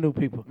want to see some new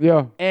people.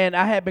 Yeah. And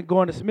I had been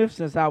going to Smith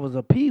since I was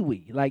a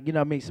peewee. Like, you know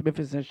what I mean? Smith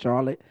is in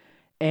Charlotte.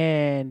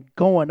 And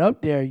going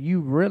up there,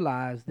 you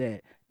realize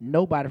that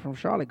nobody from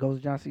Charlotte goes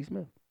to John C.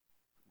 Smith.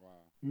 Wow.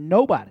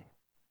 Nobody.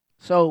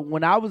 So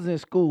when I was in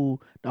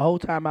school, the whole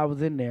time I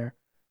was in there,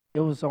 it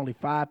was only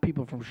 5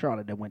 people from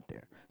Charlotte that went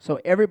there. So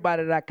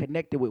everybody that I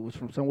connected with was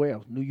from somewhere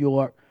else. New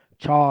York,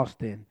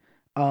 Charleston,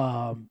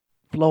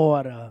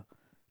 Florida,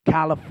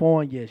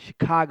 California,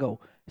 Chicago.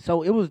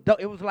 So it was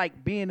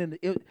like being in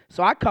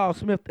so I call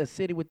Smith a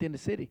city within the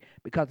city,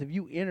 because if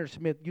you enter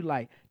Smith, you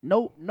like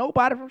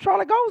nobody from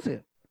Charlotte goes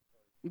here.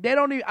 I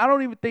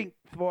don't even think,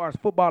 as far as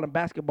football and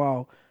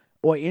basketball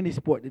or any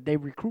sport, that they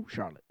recruit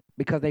Charlotte,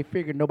 because they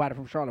figured nobody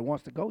from Charlotte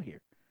wants to go here.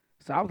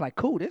 So I was like,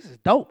 cool, this is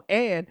dope.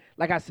 And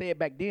like I said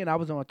back then, I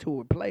was on tour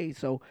with plays,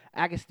 so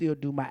I can still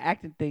do my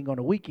acting thing on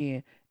the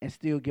weekend and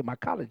still get my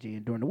college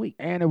in during the week.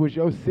 And it was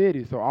your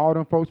city, so all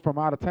them folks from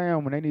out of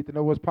town, when they need to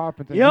know what's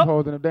popping, you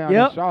holding them down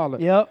in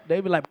Charlotte. Yep.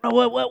 They be like,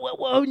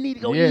 what we need to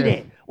go eat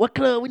at? What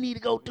club we need to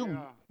go to?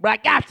 Yeah. But I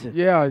got you.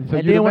 Yeah. So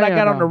and then when I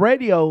got on the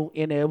radio,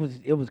 and it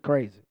was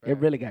crazy. It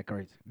really got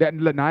crazy.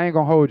 Now I ain't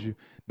gonna hold you.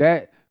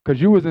 That, because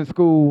you was in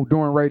school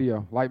doing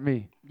radio like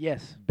me.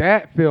 Yes.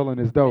 That feeling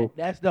is dope.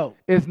 That's dope.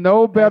 It's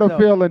no better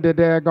feeling than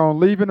they're going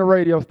leaving the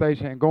radio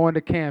station and going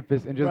to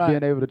campus and just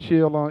being able to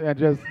chill on and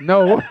just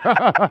know.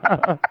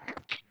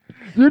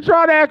 You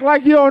try to act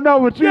like you don't know,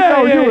 but you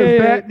know you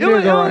was that nigga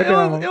right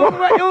now. It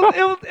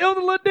was a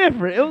little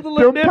different. It was a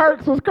little different.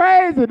 Perks was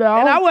crazy, though.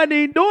 And I wasn't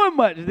even doing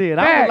much then.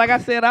 Like I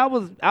said, I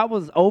was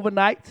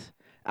overnights.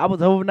 I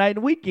was overnight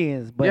and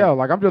weekends. But yeah,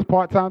 like I'm just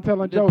part-time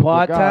telling jokes.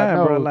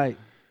 Part-time, bro. Like,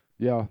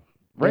 yeah.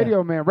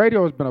 Radio, man.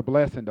 Radio has been a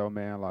blessing, though,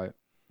 man. Like,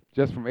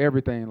 just from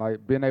everything,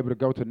 like being able to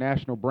go to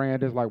national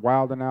brands like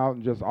Wildin' Out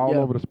and just all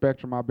over the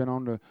spectrum. I've been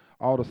on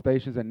all the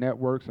stations and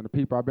networks, and the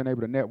people I've been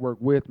able to network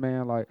with,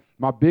 man. Like,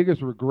 my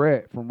biggest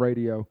regret from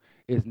radio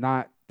is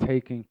not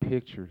taking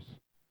pictures.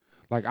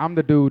 Like, I'm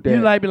the dude that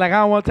you like be like,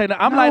 I don't want to take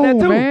that. I'm like that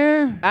too,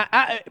 man.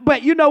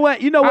 But you know what?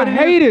 I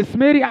hate it,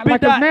 Smitty. I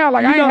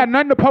ain't had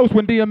nothing to post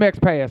when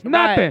DMX passed.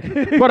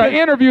 Nothing. But an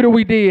interview that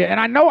we did, and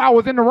I know I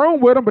was in the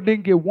room with him, but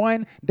didn't get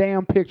one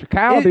damn picture.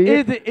 Kyle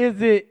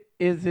did.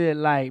 Is it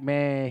like,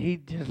 man, he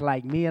just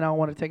like me and I don't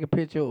want to take a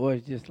picture, or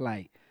it's just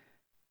like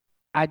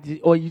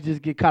or you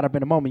just get caught up in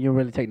the moment, you don't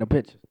really take no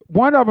pictures?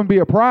 One of them be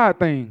a pride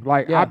thing.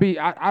 Like,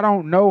 I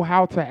don't know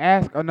how to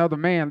ask another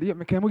man,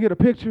 can we get a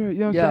picture? You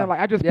know what I'm saying? Like,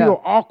 I just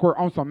feel awkward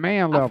on some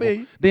man level. I feel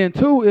you. Then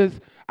 2 is,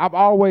 I've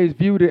always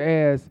viewed it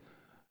as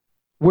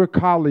we're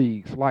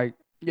colleagues. Like,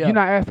 you're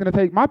not asking to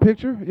take my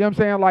picture. You know what I'm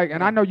saying? Like,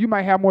 and I know you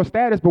might have more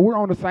status, but we're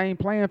on the same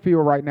playing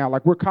field right now.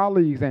 Like, we're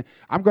colleagues, and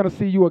I'm going to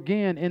see you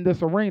again in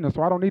this arena,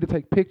 so I don't need to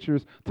take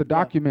pictures to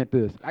document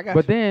this.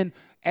 But then,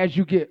 as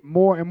you get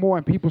more and more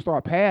and people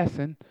start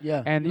passing,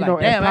 and, you know,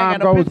 as time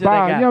goes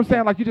by, you know what I'm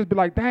saying? Like, you just be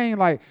like, dang,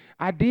 like,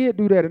 I did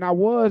do that, and I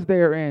was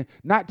there, and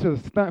not to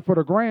stunt for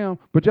the gram,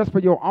 but just for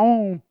your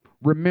own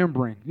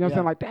remembering. You know what I'm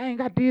saying? Like,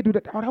 dang, I did do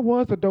that. Oh, that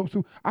was a dope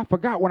suit. I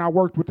forgot when I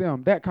worked with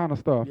them. That kind of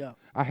stuff. Yeah.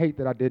 I hate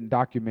that I didn't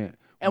document.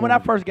 And when I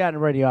first got in the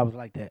radio, I was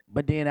like that.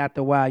 But then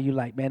after a while, you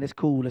like, man, it's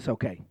cool. It's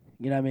okay.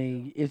 You know what I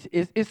mean?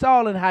 It's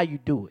all in how you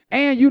do it.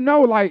 And you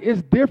know, like,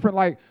 it's different.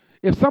 Like,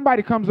 if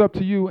somebody comes up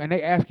to you and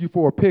they ask you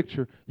for a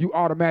picture, you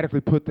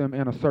automatically put them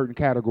in a certain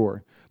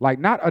category. Like,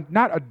 not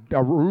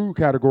a rude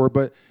category,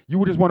 but you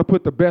would just want to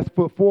put the best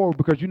foot forward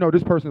because you know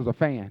this person is a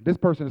fan. This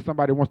person is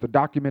somebody who wants to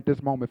document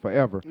this moment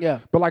forever. Yeah.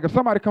 But, like, if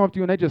somebody comes up to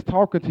you and they just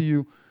talking to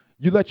you,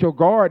 you let your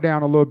guard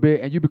down a little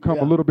bit and you become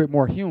a little bit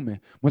more human.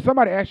 When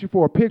somebody asks you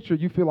for a picture,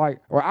 you feel like,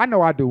 or I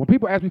know I do, when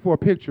people ask me for a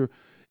picture,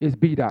 it's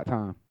BDaht time. You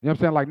know what I'm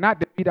saying? Like, not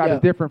that BDaht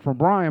is different from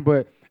Brian,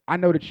 but I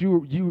know that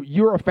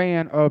you're a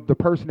fan of the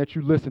person that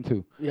you listen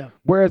to. Yeah.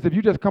 Whereas if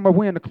you just come up,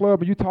 we in the club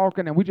and you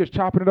talking and we just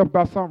chopping it up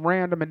about something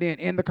random, and then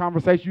in the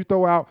conversation you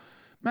throw out,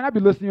 man, I be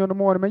listening to you in the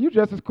morning, man, you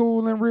just as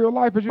cool in real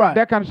life as you.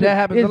 That kind of shit. That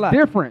happens a lot.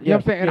 Different. You know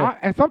what I'm saying?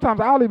 And sometimes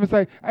I'll even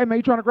say, hey, man,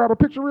 you trying to grab a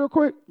picture real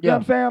quick? You know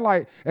what I'm saying?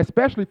 Like,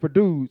 especially for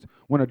dudes.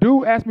 When a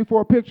dude asks me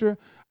for a picture,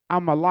 I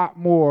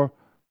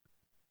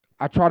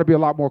try to be a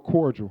lot more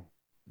cordial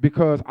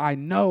because I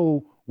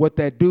know what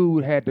that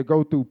dude had to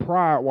go through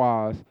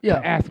pride-wise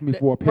to ask me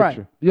for a picture.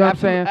 Right. You know what I'm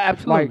saying?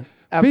 Absolutely.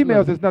 Like,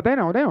 females is not, they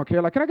don't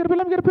care. Like, can I get a picture?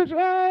 Let me get a picture.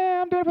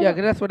 I'm definitely. Yeah,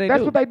 because that's what they do.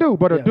 That's what they do.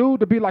 But a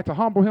dude to be like, to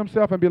humble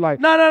himself and be like,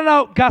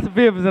 no. Gossip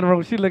Viv is in the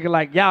room. She looking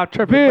like y'all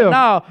tripping.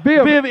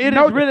 Viv, Viv, it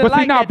is really but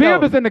like see, now that,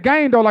 Viv though. is in the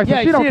game though. Like,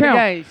 so she don't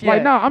count.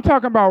 Like, no, I'm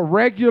talking about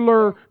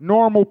regular,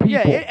 normal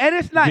people. Yeah, and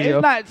it's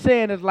not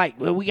saying it's like,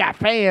 well, we got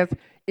fans.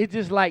 it's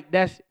just like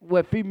that's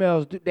what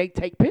females do. They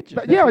take pictures.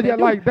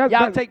 Like that's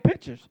y'all take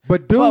pictures.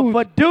 But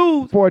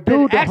dudes, for a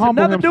dude to ask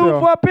humble another himself,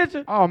 dude for a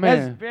picture, oh man,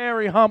 that's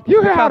very humble.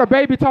 You hear how the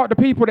baby talk to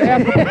people to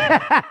ask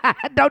them?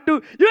 Don't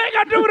do. You ain't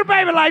gonna do with a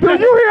baby like that.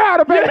 You hear how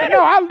the baby?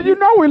 No, you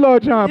know we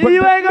love John. But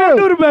you ain't gonna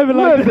do the baby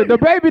like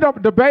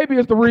that. The baby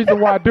is the reason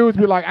why dudes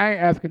be like, I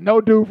ain't asking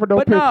no dude for no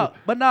picture.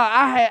 But no,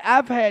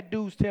 I've had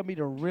dudes tell me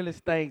the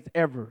realest things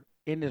ever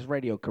in this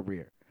radio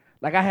career.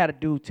 Like I had a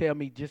dude tell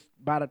me just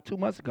about 2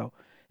 months ago.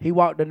 He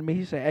walked up to me.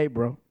 He said, "Hey,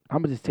 bro,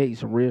 I'm gonna just tell you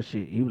some real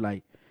shit." He was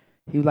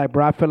like,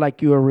 "Bro, I feel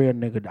like you a real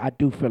nigga. I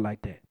do feel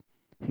like that."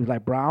 He was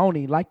like, "Bro, I don't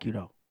even like you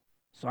though."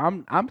 So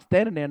I'm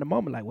standing there in the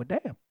moment like, "Well,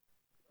 damn."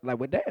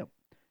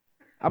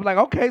 I'm like,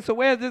 "Okay, so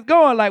where's this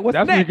going? Like, what's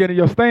That's next?" when you get in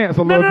your stance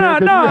a little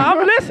bit. No.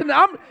 I'm listening.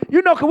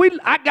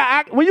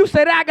 When you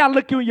say that, I gotta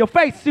look you in your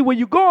face, see where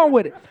you going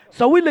with it.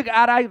 So we look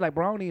at eye. He's like,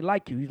 "Bro, I don't even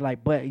like you." He's like,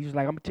 "I'm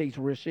gonna tell you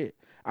some real shit.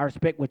 I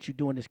respect what you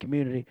do in this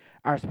community.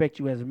 I respect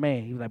you as a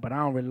man." He was like, "But I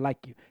don't really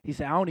like you." He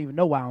said, "I don't even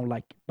know why I don't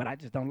like you, but I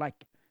just don't like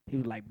you." He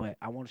was like, "But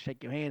I want to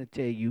shake your hand and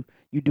tell you,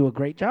 you do a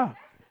great job."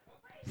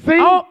 See,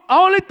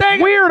 only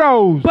thing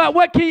weirdos. But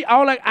what can you?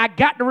 I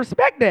got to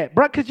respect that,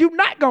 bro, because you're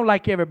not gonna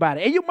like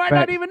everybody, and you might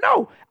not even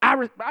know.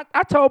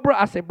 I told bro,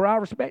 I said, "Bro, I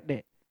respect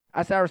that."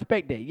 I said, "I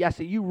respect that." Yeah, I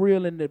said, "You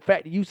real in the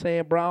fact that you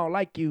saying, bro, I don't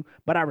like you,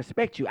 but I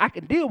respect you. I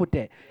can deal with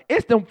that.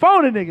 It's them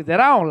phony niggas that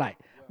I don't like."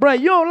 Bro,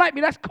 you don't like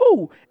me, that's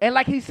cool. And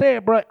like he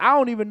said, bro, I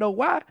don't even know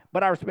why,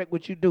 but I respect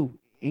what you do.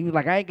 He was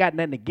like, "I ain't got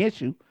nothing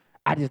against you.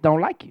 I just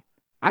don't like you."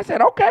 I said,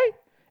 "Okay."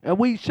 And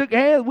we shook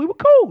hands. We were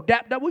cool.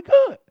 Dapped up, we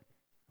good.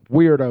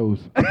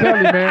 Weirdos. I'm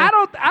telling you, man.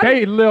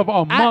 They live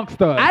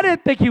amongst us. I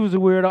didn't think he was a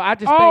weirdo.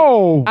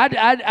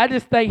 I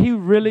just think he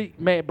really,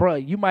 man, bro,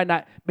 you might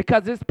not,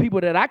 because there's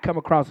people that I come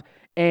across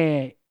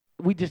and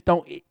we just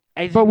don't.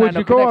 But would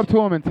you go up to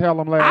him and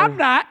tell him, Larry? I'm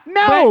not.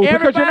 No,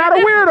 because you're not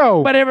a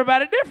weirdo. But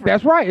everybody different.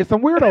 That's right. It's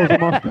some weirdos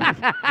amongst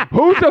us.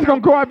 Who's just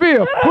going to go up,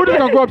 Bill? Who's just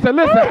going to go up and say,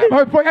 "Listen,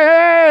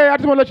 hey, I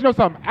just want to let you know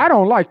something. I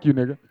don't like you,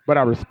 nigga, but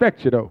I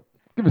respect you, though.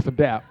 Give me some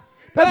dap."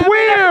 That's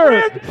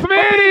weird.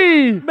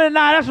 Smitty. Man,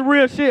 nah, that's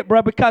real shit,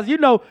 bro, because you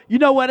know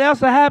what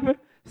else will happen?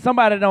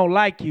 Somebody don't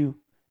like you,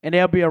 and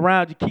they'll be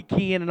around you, keep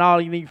keying and all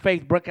in your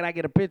face, bro, can I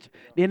get a picture?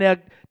 Then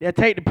they'll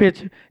take the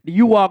picture. Then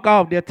you walk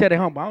off, they'll tell their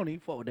homie, "I don't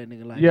even fuck with that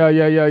nigga like that."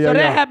 Yeah. So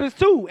that happens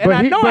too, and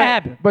I know it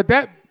happens. But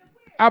that,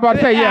 I'm about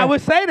to say, yeah. I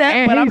would say that,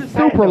 and but I'm he's just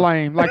saying, super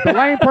lame. Like the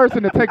lame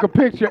person to take a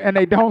picture and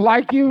they don't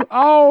like you.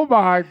 Oh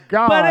my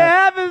God. But it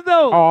happens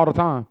though. All the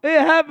time.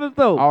 It happens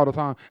though. All the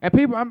time. And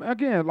people,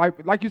 again,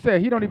 like you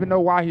said, he don't even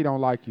know why he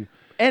don't like you.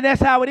 And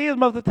that's how it is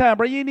most of the time,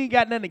 bro. You ain't even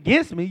got nothing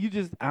against me. You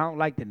just, I don't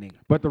like the nigga.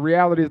 But the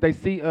reality is they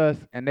see us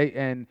and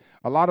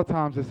a lot of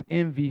times it's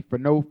envy for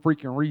no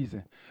freaking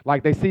reason.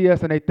 Like they see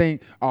us and they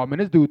think, "Oh man,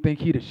 this dude think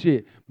he the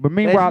shit." But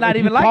meanwhile, if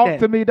you talk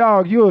to me,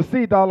 dog, you'll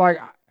see, dog, like,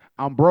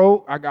 I'm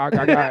broke. I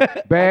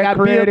got bad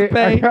credit.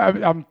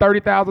 I'm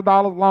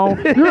 $30,000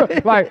 loan.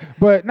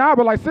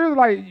 But seriously,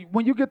 like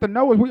when you get to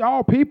know us, we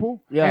all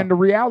people. Yeah. And the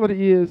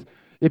reality is,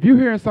 if you're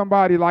hearing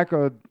somebody like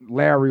a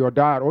Larry or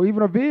Dot or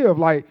even a Viv,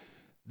 like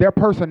their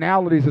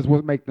personalities is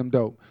what make them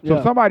dope. So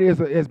if somebody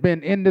has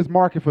been in this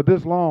market for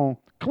this long,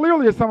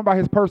 clearly it's something about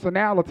his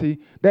personality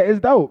that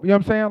is dope. You know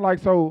what I'm saying? Like,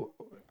 so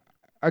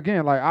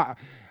again, like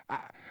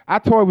I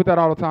toy with that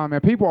all the time, man.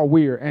 People are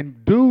weird,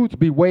 and dudes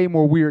be way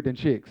more weird than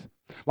chicks.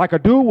 Like a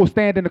dude will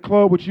stand in the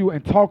club with you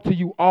and talk to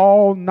you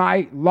all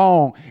night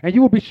long, and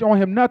you will be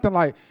showing him nothing.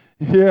 Like,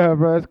 "Yeah,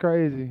 bro, that's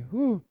crazy.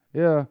 Whew,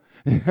 yeah."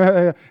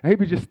 And he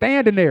be just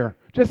standing there,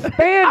 just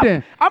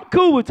standing. I'm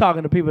cool with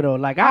talking to people though.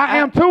 Like I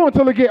am too,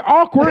 until it get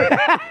awkward.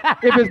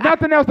 If there's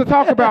nothing else to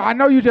talk about, I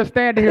know you just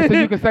standing here so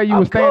you can say you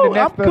were standing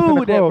next to us in the club. I'm cool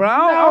with that, bro.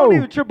 I don't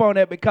even trip on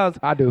that because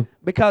I do.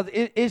 Because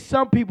it's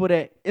some people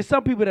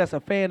that's a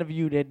fan of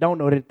you that don't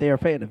know that they're a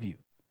fan of you.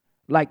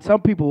 Like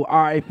some people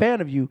are a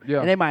fan of you,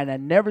 and they might not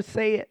never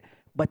say it,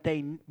 but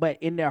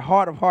in their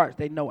heart of hearts,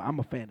 they know I'm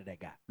a fan of that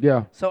guy.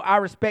 Yeah. So I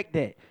respect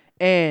that.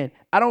 And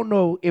I don't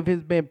know if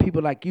it's been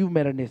people like you've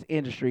met in this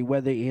industry,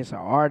 whether it's an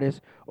artist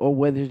or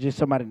whether it's just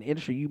somebody in the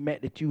industry you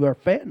met that you are a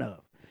fan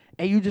of.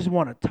 And you just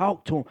want to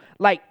talk to them.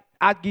 Like,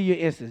 I'll give you an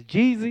instance.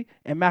 Jeezy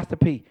and Master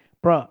P.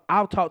 Bro,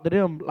 I'll talk to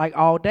them like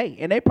all day.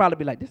 And they probably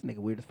be like, "This nigga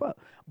weird as fuck."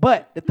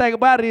 But the thing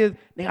about it is,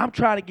 nigga, I'm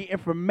trying to get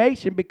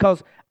information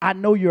because I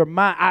know your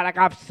mind.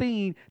 I've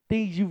seen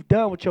things you've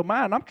done with your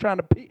mind. I'm trying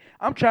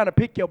to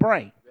pick your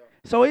brain. Yeah.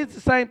 So it's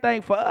the same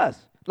thing for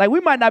us. Like,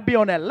 we might not be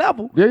on that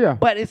level. Yeah.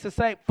 But it's the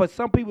same for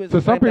some people. It's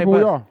the same thing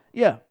we are.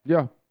 Yeah.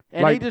 Yeah.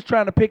 And they just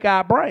trying to pick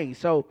our brains.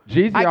 So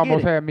Jeezy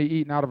almost had me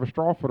eating out of a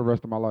straw for the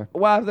rest of my life.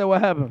 Why is that?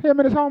 What happened? Him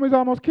and his homies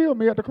almost killed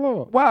me at the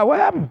club. Why? What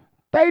happened?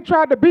 They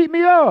tried to beat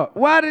me up.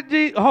 Why did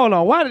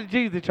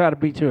Jeezy try to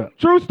beat you up?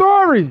 True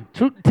story.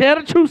 Tell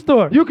the true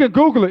story. You can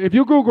Google it. If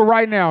you Google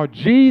right now,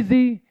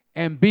 Jeezy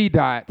and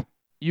BDaht,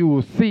 you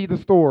will see the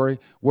story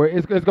where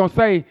it's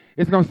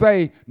gonna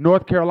say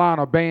North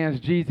Carolina bans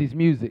Jeezy's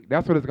music.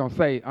 That's what it's gonna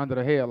say under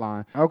the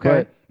headline. Okay.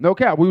 But no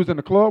cap. We was in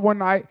the club one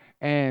night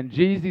and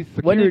Jeezy's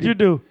security. What did you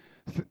do?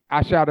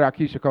 I shouted out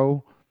Keisha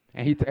Cole.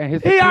 And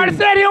his he already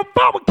said he don't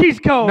fuck with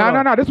Keisha Cole.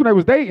 No. This one they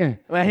was dating.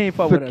 Man, he ain't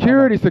fuck with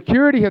her.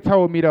 Security had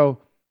told me though,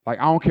 like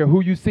I don't care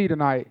who you see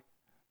tonight,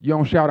 you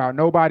don't shout out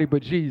nobody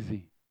but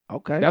Jeezy.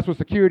 Okay. That's what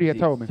security had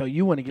told me. So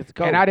you want to get the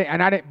code. And I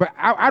didn't, but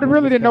I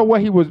really didn't know what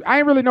he was. I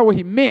didn't really know what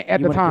he meant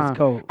at the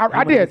time.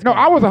 I did. No,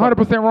 I was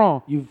 100%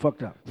 wrong. You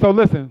fucked up. So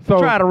listen. So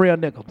try the real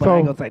nickel, but I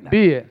ain't gonna say nothing.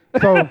 Did.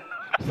 So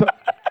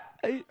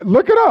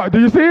look it up. Do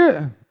you see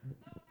it?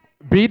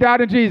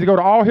 BDaht and Jeezy. Go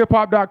to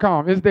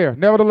allhiphop.com. It's there.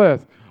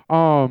 Nevertheless.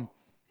 So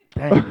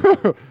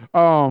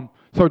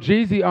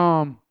Jeezy,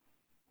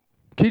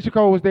 Keisha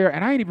Cole was there,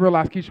 and I didn't even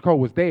realize Keisha Cole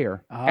was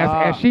there.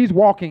 As she's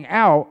walking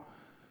out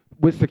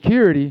with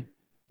security,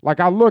 like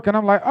I look and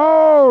I'm like,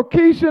 oh,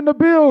 Keisha in the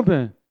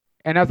building.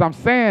 And as I'm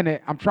saying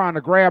it, I'm trying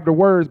to grab the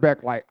words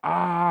back like,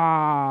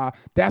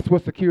 that's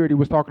what security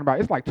was talking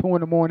about. It's like 2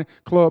 a.m,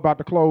 club about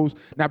to close.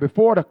 Now,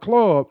 before the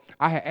club,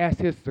 I had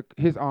asked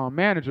his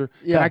manager,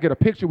 can I get a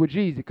picture with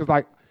Jeezy? Because,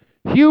 like,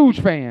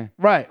 huge fan.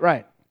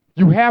 Right.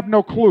 You have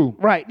no clue.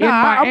 Right. In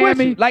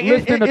Miami, like,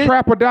 listening to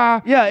Trap or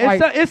Die. Yeah,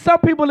 it's some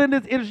people in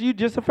this industry you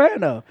just a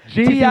fan of.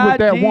 Jeezy was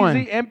that one.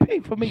 Jeezy and P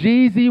for me.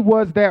 Jeezy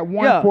was that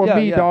one for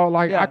me, dog.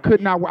 Like, I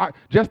could not,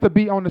 just to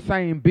be on the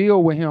same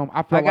bill with him,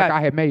 I felt like I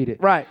had made it.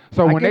 Right.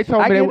 So when they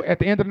told me at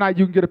the end of the night,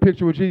 you can get a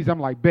picture with Jeezy, I'm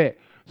like, bet.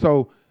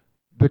 So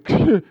the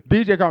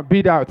DJ got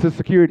BDaht to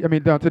security, to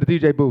the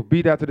DJ booth,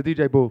 BDaht to the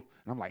DJ booth.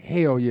 And I'm like,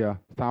 hell yeah,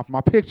 it's time for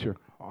my picture.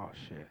 Oh,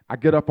 shit. I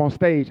get up on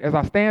stage. As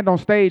I stand on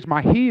stage,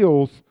 my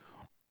heels,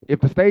 if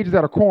the stage is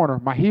at a corner,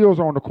 my heels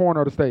are on the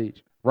corner of the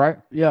stage, right?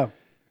 Yeah.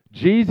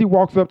 Jeezy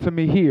walks up to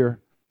me here,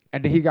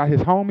 and then he got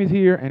his homies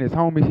here and his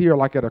homies here,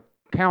 like at a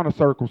counter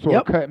circle, so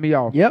it cut me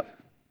off. Yep.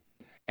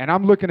 And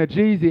I'm looking at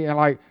Jeezy, and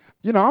like,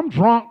 I'm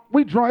drunk.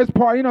 We drunk. It's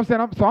party, you know what I'm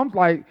saying? So I'm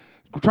like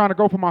trying to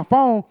go for my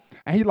phone,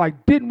 and he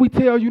like, didn't we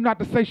tell you not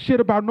to say shit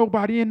about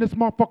nobody in this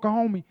motherfucker,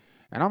 homie?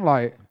 And I'm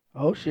like,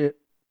 oh shit.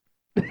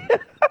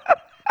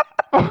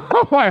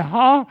 I'm like,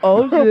 huh?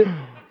 Oh shit.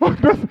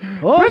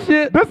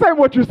 Shit. This ain't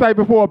what you say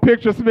before a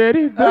picture,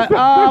 Smitty.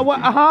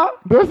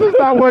 This is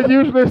not what you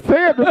usually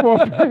said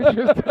before a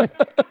picture.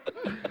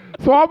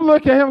 So I'm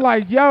looking at him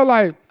like, yo,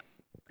 like,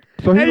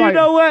 so he and you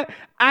know what?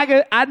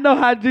 I know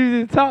how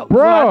Jesus talks,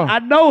 bro. I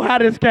know how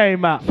this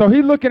came out. So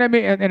he looking at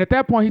me, and at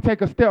that point he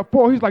take a step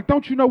forward. He's like,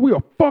 don't you know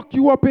we'll fuck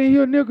you up in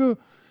here, nigga?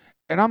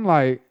 And I'm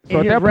like, so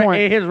at that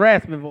point, in his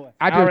raspy voice.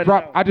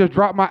 I just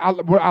dropped my.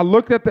 I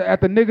looked at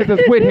the niggas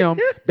that's with him,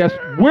 that's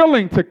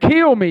willing to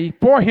kill me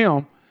for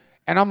him,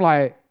 and I'm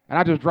like, and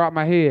I just dropped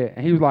my head,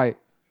 and he was like,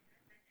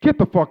 get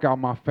the fuck out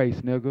my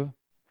face, nigga.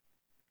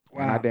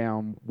 Wow. And I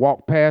down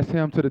walked past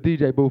him to the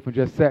DJ booth and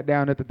just sat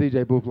down at the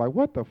DJ booth like,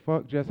 what the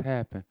fuck just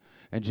happened?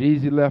 And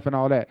Jeezy left and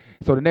all that.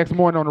 So the next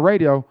morning on the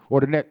radio,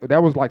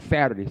 that was like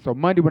Saturday. So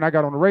Monday when I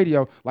got on the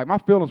radio, like my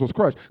feelings was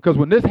crushed. Because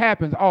when this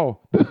happens, I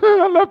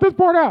left this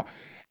part out.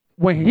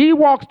 When he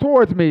walks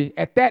towards me,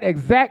 at that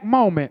exact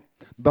moment,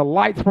 the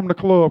lights from the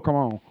club come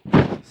on.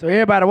 So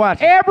everybody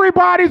watching?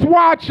 Everybody's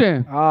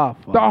watching. Oh,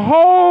 fuck. The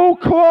whole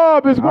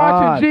club is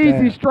watching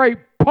Jeezy straight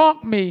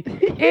punk me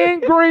in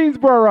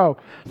Greensboro.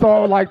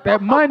 So like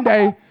that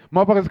Monday,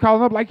 motherfuckers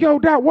calling up like, yo,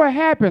 Dot, what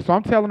happened? So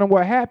I'm telling them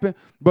what happened,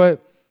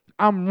 but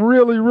I'm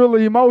really,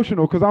 really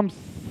emotional because I'm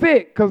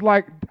sick because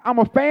like I'm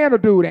a fan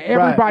of dude and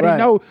everybody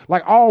know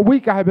like all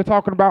week I have been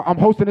talking about I'm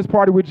hosting this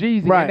party with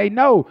Jeezy and they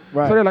know.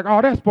 So they're like,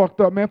 oh, that's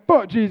fucked up, man.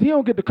 Fuck Jeezy. He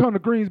don't get to come to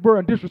Greensboro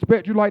and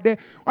disrespect you like that.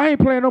 I ain't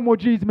playing no more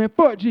Jeezy, man.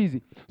 Fuck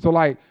Jeezy. So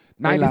like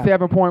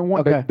 97.1.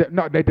 Okay.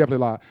 No, they definitely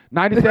lied.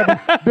 97,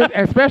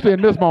 especially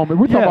in this moment.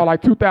 We're talking about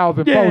like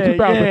 2004,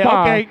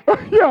 2005.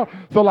 Okay. Yeah.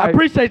 So like, I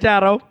appreciate y'all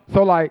though.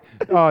 So like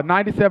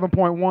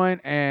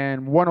 97.1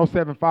 and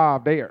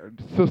 107.5, they are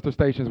sister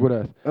stations with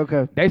us.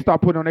 Okay. They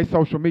start putting on their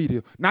social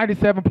media.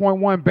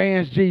 97.1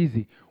 bans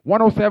Jeezy.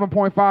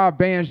 107.5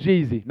 bans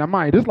Jeezy. Now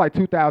mind you, this is like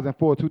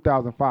 2004,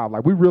 2005.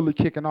 Like we really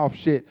kicking off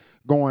shit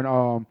going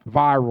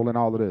viral and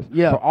all of this.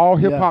 Yeah. So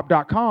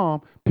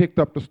allhiphop.com picked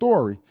up the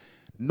story.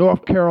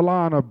 North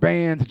Carolina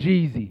bans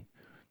Jeezy.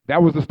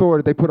 That was the story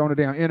that they put on the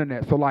damn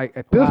internet. So like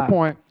at this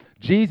point,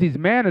 Jeezy's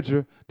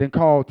manager then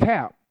called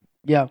Tap.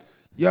 Yeah.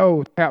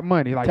 Yo, Tap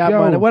Money. Like, Tap yo.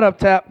 Money. What up,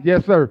 Tap?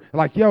 Yes, sir.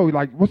 Like, yo,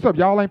 like, what's up?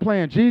 Y'all ain't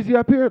playing Jeezy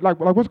up here? Like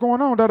what's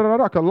going on?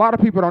 Cause a lot of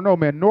people don't know,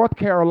 man. North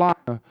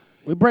Carolina.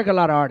 We break a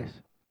lot of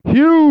artists.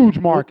 Huge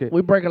market.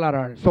 We break a lot of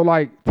artists. So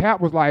like Tap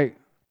was like,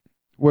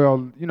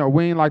 well, you know,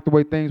 we ain't like the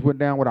way things went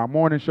down with our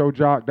morning show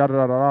jock,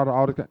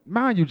 all this.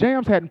 Mind you,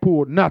 Jams hadn't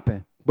pulled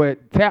nothing.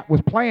 But Tap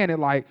was playing it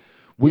like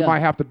we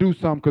might have to do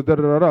something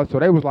because So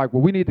they was like,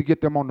 well, we need to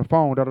get them on the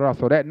phone,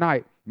 So that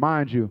night,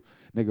 mind you,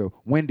 nigga,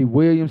 Wendy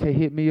Williams had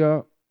hit me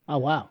up. Oh,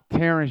 wow.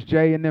 Terrence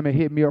J and them had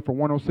hit me up for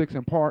 106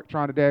 in Park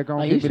trying to daggone.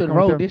 Oh, you should have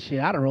rolled this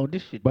shit. I'd have rolled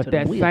this shit. But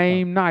that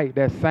same night,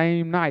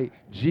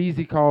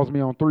 Jeezy calls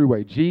me on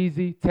three-way.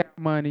 Jeezy, Tap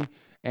Money,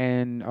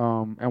 and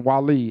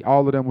Waleed,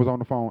 all of them was on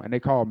the phone, and they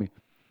called me.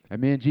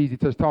 And me and Jeezy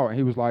just talked, and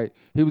he was like,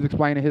 he was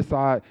explaining his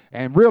side,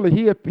 and really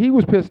he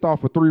was pissed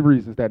off for three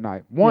reasons that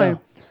night. One,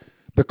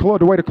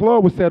 the way the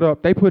club was set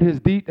up, they put his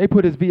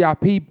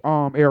VIP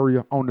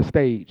area on the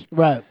stage.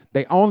 Right.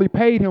 They only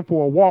paid him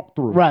for a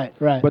walkthrough. Right,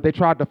 right. But they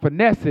tried to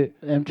finesse it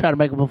and try to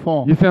make him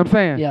perform. You see what I'm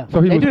saying? Yeah.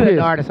 So he they was do pissed. that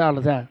to artists all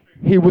the time.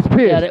 He was pissed.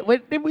 Yeah,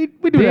 we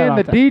do that all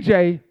the time.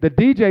 Then the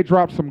DJ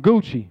dropped some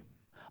Gucci.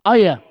 Oh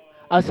yeah.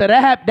 So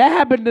that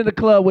happened in the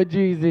club with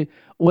Jeezy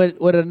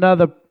with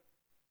another.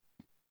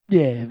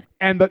 Yeah.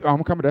 And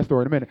I'm coming to that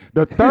story in a minute.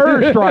 The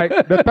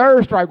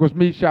third strike was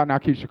me shouting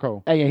out Keisha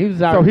Cole. Hey, yeah, he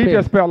was out. So he pissed.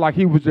 just felt like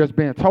he was just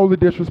being totally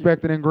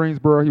disrespected in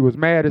Greensboro. He was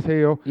mad as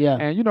hell. Yeah.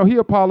 And he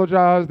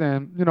apologized,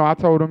 and I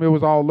told him it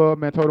was all love,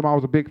 man. Told him I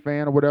was a big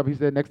fan or whatever. He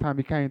said next time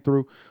he came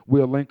through,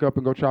 we'll link up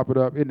and go chop it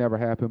up. It never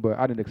happened, but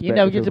I didn't expect. You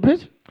never get your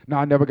picture? No,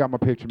 I never got my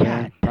picture,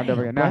 man. God I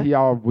never damn, got. Now he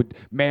all with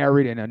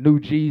married and a new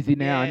Jeezy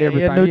now and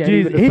everything. new he ain't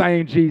even Jeezy. the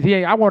same Jeezy. He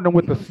ain't. I want him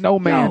with the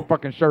snowman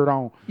fucking shirt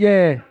on.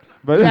 Yeah.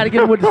 But you got to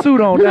get him with the suit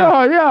on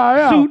now.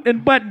 Yeah. Suit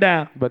and button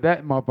down. But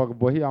that motherfucker,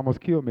 boy, he almost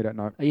killed me that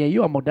night. Yeah,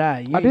 you almost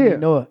died. You I didn't did. even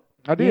know it.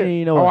 I did. You didn't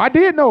even know it. I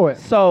did know it.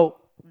 So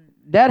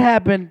that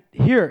happened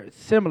here.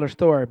 Similar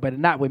story, but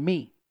not with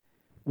me.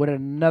 With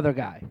another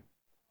guy.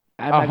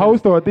 A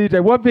host or a DJ?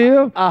 What,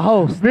 Viv? A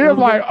host. Viv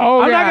like,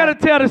 oh, I'm not going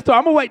to tell the story.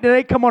 I'm going to wait till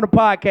they come on the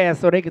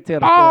podcast so they can tell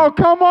the story. Oh,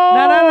 come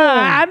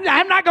on. No.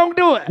 I'm not going to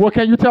do it. Well,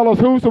 can you tell us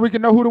who so we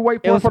can know who to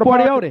wait for? It was for the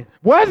Sporty podcast? Odie.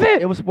 Was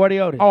it? It was Sporty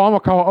Odie. Oh, I'm going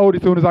to call Odie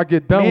as soon as I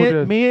get done with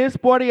this. Me and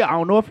Sporty, I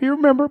don't know if you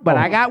remember, but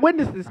I got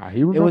witnesses.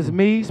 He remember. It was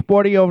me,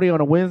 Sporty Odie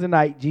on a Wednesday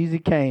night.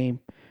 Jeezy came.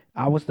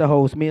 I was the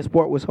host. Me and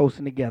Sport was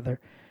hosting together.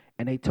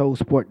 And they told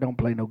Sport, don't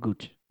play no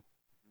Gucci.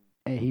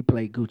 And he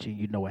played Gucci, and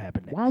you know what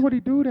happened next. Why would he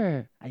do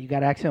that? You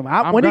got to ask him.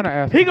 I'm going to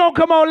ask him. He going to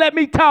come on let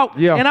me talk,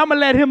 and I'm going to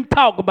let him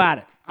talk about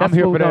it. That's I'm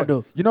here what for we're that.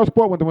 going to do. You know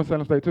Sport went to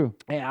Winston State, too.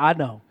 Yeah, I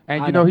know.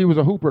 And you know he was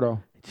a hooper,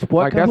 though.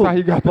 Sport like, can that's hoop. how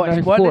he got the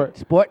name Sport.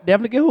 Sport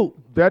definitely can hoop.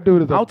 That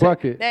dude is a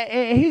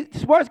bucket.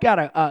 Sport's got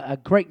a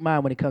great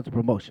mind when it comes to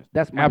promotions.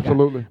 That's my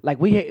Absolutely.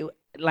 guy.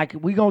 Like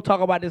we gonna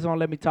talk about this on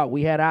Let Me Talk.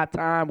 We had our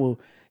time where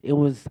it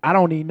was, I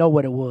don't even know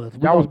what it was.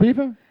 Y'all was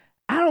beefing?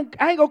 I ain't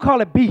gonna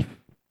call it beef.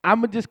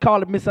 I'm gonna just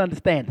call it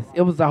misunderstandings.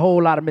 It was a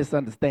whole lot of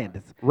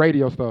misunderstandings.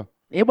 Radio stuff.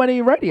 It wasn't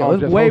even radio.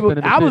 It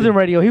was I was in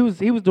radio. He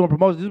was doing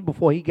promotions. This was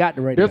before he got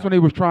the radio. This when he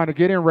was trying to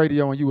get in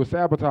radio and you were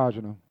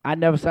sabotaging him. I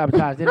never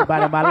sabotaged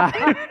anybody in my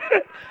life.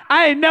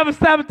 I ain't never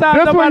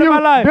sabotaged nobody in my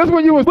life. This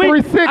when you was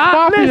 3-6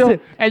 Mafia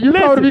and you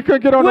told him he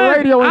couldn't get on the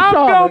radio in Charlotte.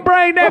 I'm going to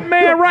bring that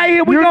man right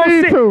here.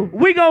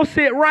 We gonna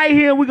sit right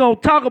here and we going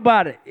to talk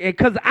about it.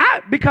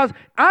 Because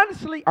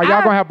honestly. Are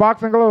y'all going to have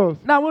boxing gloves?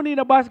 No, we don't need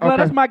no boxing gloves.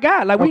 Okay. That's my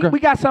guy. Like we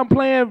got something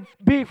planned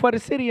big for the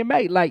city in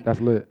May. Like that's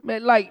lit.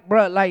 Man, like,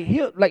 bro, like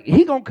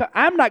he going to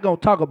I'm not going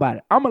to talk about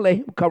it. I'm going to let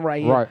him come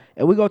right here. Right.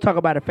 And we going to talk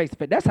about it face to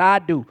face. That's how I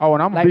do. Oh,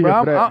 and I'm going to be here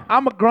for that.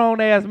 I'm a grown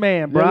ass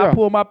man, bro. Yeah. I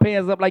pull my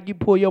pants up like you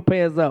pull your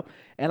pants up.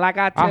 And like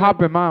I tell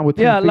hop in mine with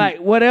 2 feet. like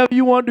whatever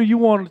you want to do. You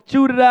want to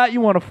shoot it out.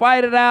 You want to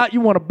fight it out.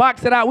 You want to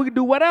box it out. We can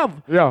do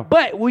whatever. Yeah.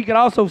 But we can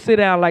also sit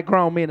down like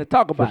grown men and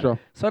talk about sure. it.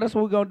 So that's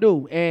what we're gonna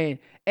do. And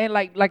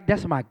like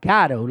that's my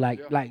guy though.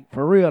 Like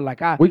for real.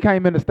 Like we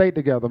came in the state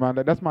together, man.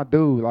 That's my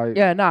dude. Like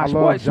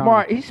Sport's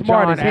smart. He's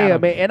smart John as hell,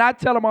 Adams. man. And I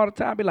tell him all the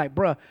time, be like,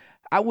 bruh,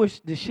 I wish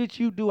the shit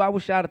you do, I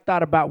wish I'd have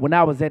thought about when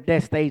I was at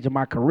that stage of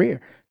my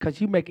career. Cause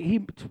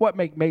Sport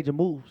make major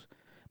moves.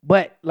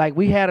 But like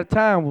we had a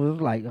time where it was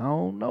like, I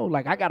don't know.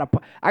 Like I got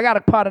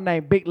a partner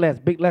named Big Les.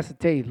 Big Les will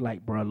tell you,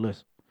 like, bro,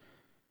 listen,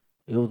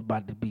 it was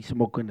about to be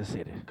smoke in the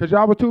city. Cause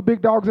y'all were two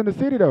big dogs in the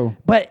city though.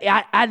 But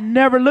I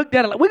never looked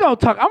at it. Like, we're gonna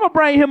talk. I'm gonna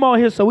bring him on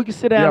here so we can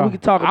sit down and we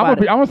can talk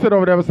about it. I'm gonna sit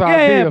over there beside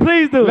Yeah,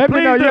 please do. Let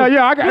me know.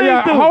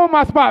 Yeah, hold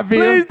my spot, Viv.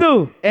 Please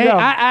do. And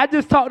I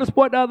just talked to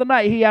Sport the other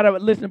night. He had a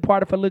listening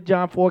party for Lil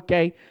John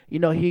 4K. You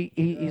know,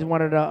 he's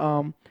one of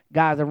the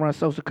guys that run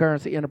Social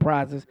Currency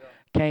Enterprises.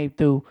 Came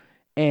through.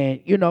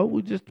 And you know,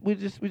 we just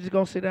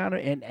gonna sit down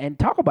and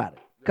talk about it,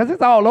 cause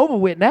it's all over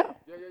with now.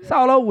 It's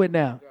all over with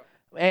now.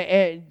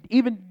 And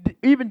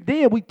even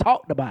then we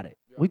talked about it.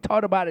 We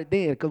talked about it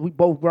then, cause we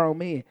both grown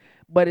men.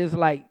 But it's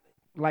like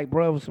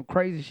bro, there was some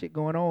crazy shit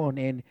going on,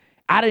 and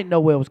I didn't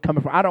know where it was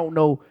coming from. I don't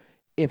know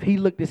if he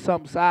looked at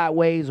something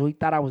sideways or he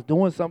thought I was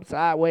doing something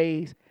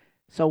sideways.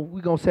 So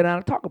we gonna sit down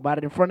and talk about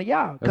it in front of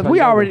y'all, cause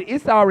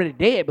it's already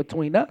dead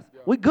between us.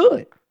 We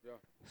good.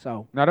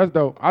 So now that's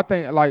dope. I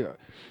think like.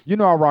 You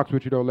know I rocks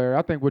with you though, Larry.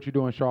 I think what you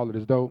do in Charlotte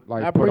is dope.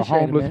 Like for the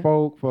homeless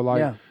folk, for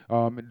like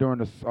during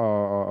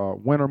the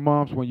winter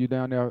months when you're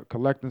down there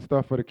collecting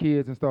stuff for the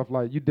kids and stuff.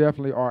 Like you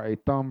definitely are a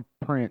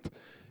thumbprint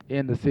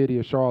in the city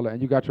of Charlotte,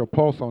 and you got your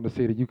pulse on the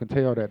city. You can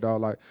tell that,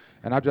 dog. Like,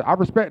 and I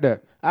respect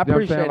that. I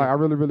appreciate it. Like I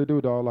really, really do,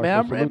 dog. Like,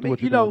 man,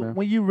 what you know, man.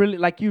 When you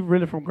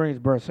really from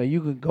Greensboro, so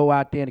you can go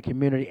out there in the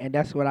community, and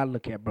that's what I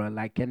look at, bro.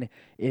 Like,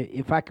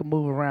 if I can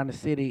move around the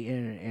city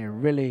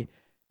and really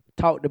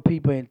talk to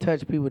people and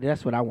touch people,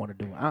 that's what I want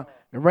to do.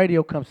 The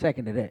radio comes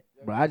second to that,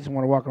 bro. I just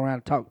want to walk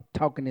around and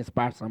talk and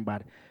inspire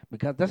somebody,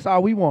 because that's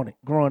all we wanted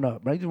growing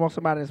up, bro. You just want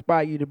somebody to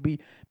inspire you to be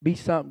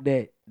something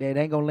that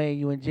ain't gonna land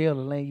you in jail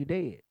or land you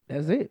dead.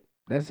 That's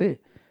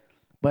it.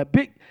 But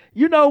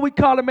you know we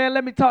call it, man.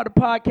 Let me talk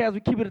the podcast. We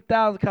keep it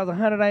 1,000 because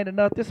 100 ain't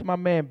enough. This is my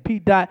man,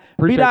 BDaht.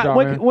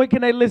 BDaht, when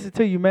can they listen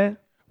to you, man?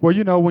 Well,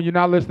 you know, when you're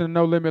not listening to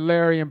No Limit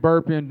Larry and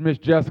Burpee and Miss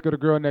Jessica, the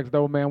girl next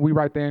door, man, we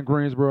right there in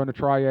Greensboro in the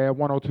Triad,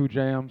 102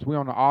 Jams. We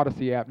on the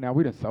Odyssey app now.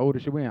 We done sold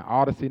this shit. We in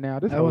Odyssey now.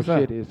 This whole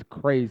shit is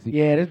crazy.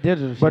 Yeah, this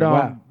digital shit. But,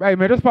 wow. Hey,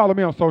 man, just follow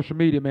me on social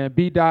media, man.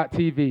 BDaht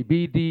TV,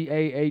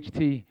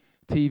 BDaht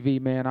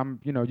TV, man.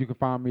 You can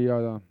find me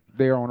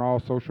there on all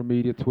social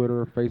media,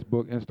 Twitter,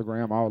 Facebook,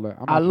 Instagram, all that.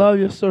 I love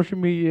your social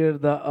media.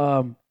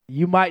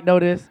 You might know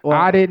this. Or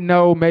I didn't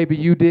know. Maybe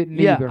you didn't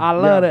either. I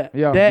love that.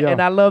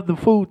 And I love the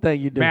food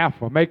thing you do.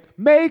 MAFA,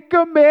 make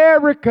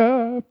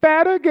America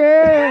fat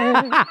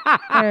again.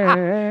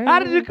 How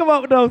did you come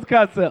up with those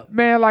concepts?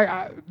 Man,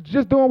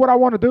 just doing what I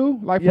want to do.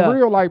 Like, for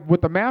real, like,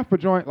 with the MAFA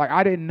joint, like,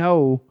 I didn't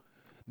know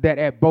that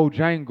at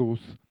Bojangles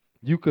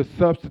you could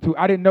substitute.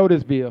 I didn't know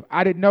this, Viv.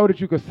 I didn't know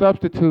that you could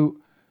substitute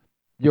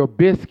your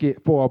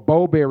biscuit for a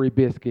Bowberry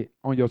biscuit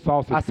on your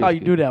sausage biscuit. I saw you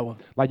do that one.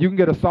 Like, you can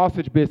get a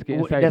sausage biscuit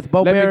and say, let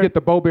me get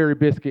the Bowberry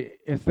biscuit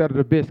instead of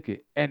the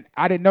biscuit. And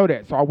I didn't know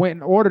that. So I went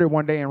and ordered it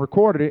one day and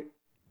recorded it.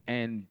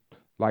 And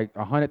like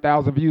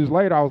 100,000 views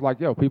later, I was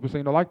like, yo, people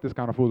seem to like this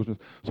kind of foolishness.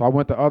 So I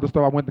went to other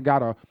stuff. I went and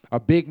got a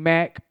Big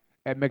Mac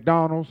at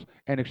McDonald's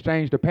and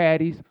exchanged the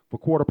patties for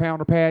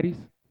quarter-pounder patties.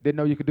 Didn't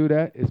know you could do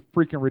that. It's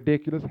freaking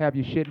ridiculous. Have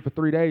you shitting for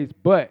 3 days.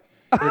 But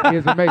it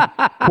is amazing.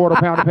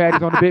 Quarter-pounder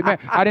patties on the Big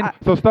Mac.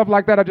 So stuff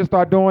like that I just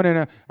started doing,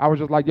 and I was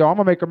just like, yo, I'm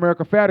going to make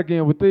America fat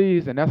again with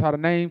these, and that's how the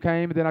name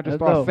came, and then I just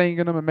started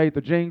singing them and made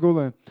the jingle,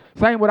 and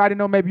same what I didn't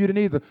know maybe you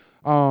didn't either.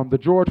 The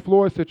George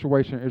Floyd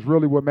situation is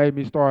really what made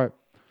me start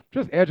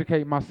just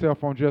educating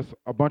myself on just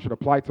a bunch of the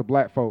plights of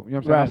black folk. You know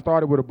what I'm saying? Right. I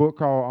started with a book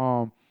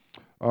called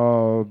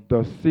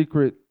The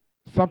Secret,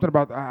 something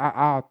about,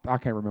 I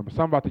can't remember,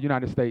 something about the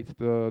United States,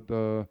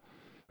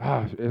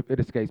 it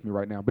escapes me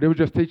right now, but it was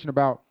just teaching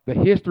about the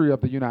history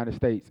of the United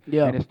States.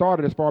 Yeah. And it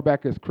started as far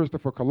back as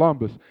Christopher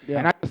Columbus. Yeah.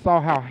 And I just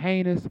saw how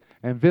heinous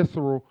and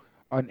visceral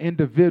an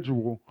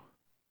individual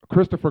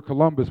Christopher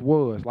Columbus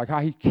was, like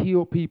how he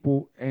killed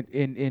people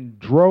in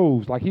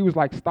droves, like he was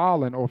like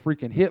Stalin or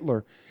freaking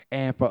Hitler.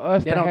 And for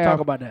us they don't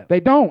talk about that. They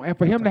don't. And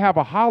for him to have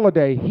a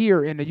holiday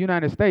here in the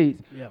United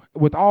States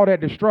with all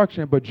that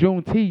destruction, but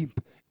Juneteenth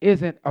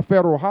isn't a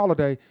federal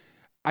holiday,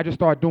 I just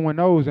started doing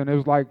those, and it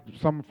was like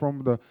some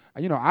from the,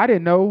 I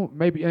didn't know,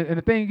 maybe, and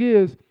the thing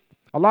is,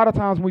 a lot of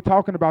times when we're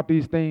talking about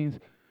these things,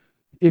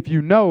 if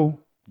you know,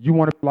 you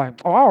want to be like,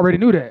 oh, I already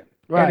knew that.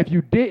 Right. And if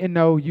you didn't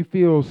know, you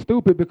feel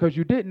stupid because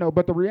you didn't know.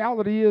 But the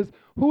reality is,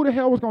 who the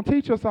hell was going to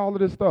teach us all of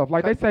this stuff?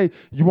 Like they say,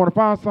 you want to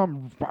find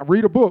something,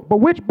 read a book. But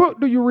which book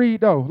do you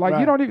read, though? Like,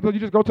 you don't need to, you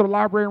just go to the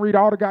library and read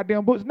all the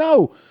goddamn books.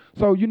 No.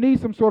 So you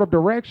need some sort of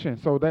direction.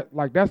 So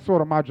that's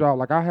sort of my job.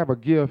 Like, I have a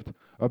gift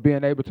of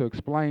being able to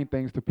explain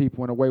things to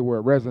people in a way where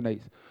it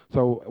resonates.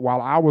 So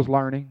while I was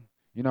learning,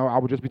 I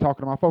would just be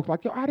talking to my folks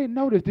like, yo, I didn't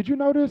know this. Did you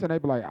know this? And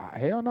they'd be like,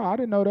 hell no, I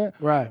didn't know that.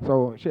 Right.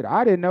 So shit,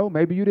 I didn't know.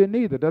 Maybe you didn't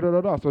either.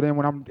 Da-da-da-da. So then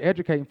when I'm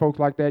educating folks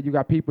like that, you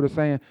got people that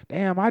saying,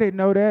 damn, I didn't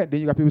know that. Then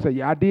you got people say,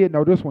 yeah, I did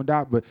know this one,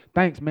 Doc, but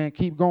thanks, man,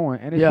 keep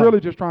going. And it's really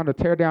just trying to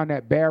tear down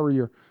that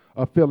barrier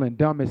of feeling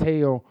dumb as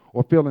hell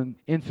or feeling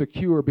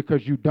insecure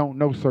because you don't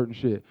know certain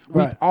shit.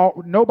 Right.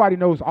 Nobody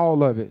knows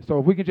all of it. So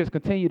if we can just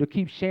continue to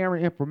keep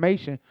sharing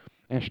information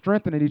and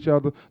strengthening each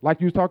other, like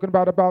you was talking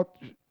about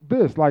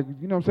this, like,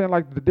 you know what I'm saying,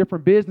 like the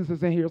different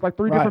businesses in here. It's like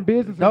 3 different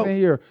businesses in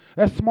here.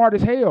 That's smart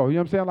as hell, you know what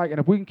I'm saying? Like, and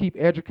if we can keep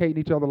educating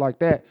each other like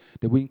that,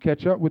 then we can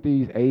catch up with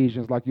these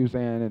Asians, like you were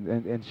saying,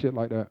 and shit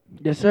like that.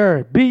 Yes,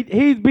 sir.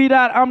 He's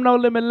BDaht. I'm No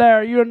Limit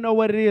Larry. You don't know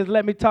what it is.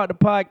 Let Me Talk the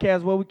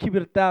podcast where we keep it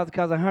 1,000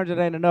 because 100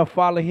 ain't enough.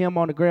 Follow him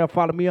on the gram.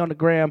 Follow me on the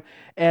gram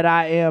at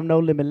I Am No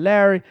Limit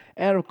Larry.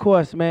 And of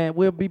course, man,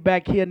 we'll be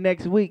back here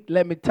next week.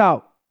 Let me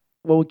talk.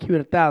 Well, we keep it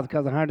 1,000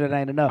 because 100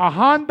 ain't enough.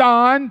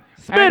 100.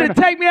 Spit it.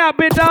 Take me out,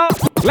 big dog.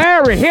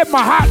 Larry, hit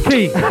my hot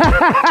key.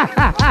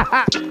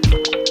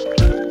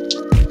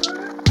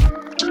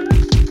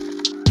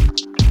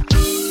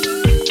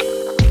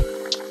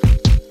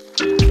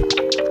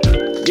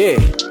 Yeah.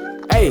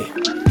 Hey.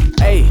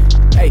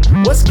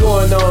 What's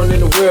going on in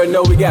the world?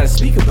 No, we gotta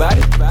speak about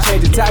it.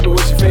 Change the topic,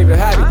 what's your favorite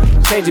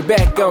hobby? Change it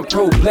back, I'm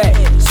pro-black.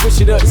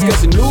 Switch it up,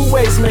 discussing new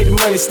ways to make the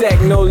money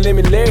stack. No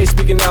Limit Larry,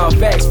 speaking all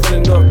facts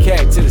from the North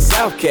Cat to the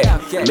South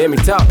Cat. Let me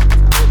talk.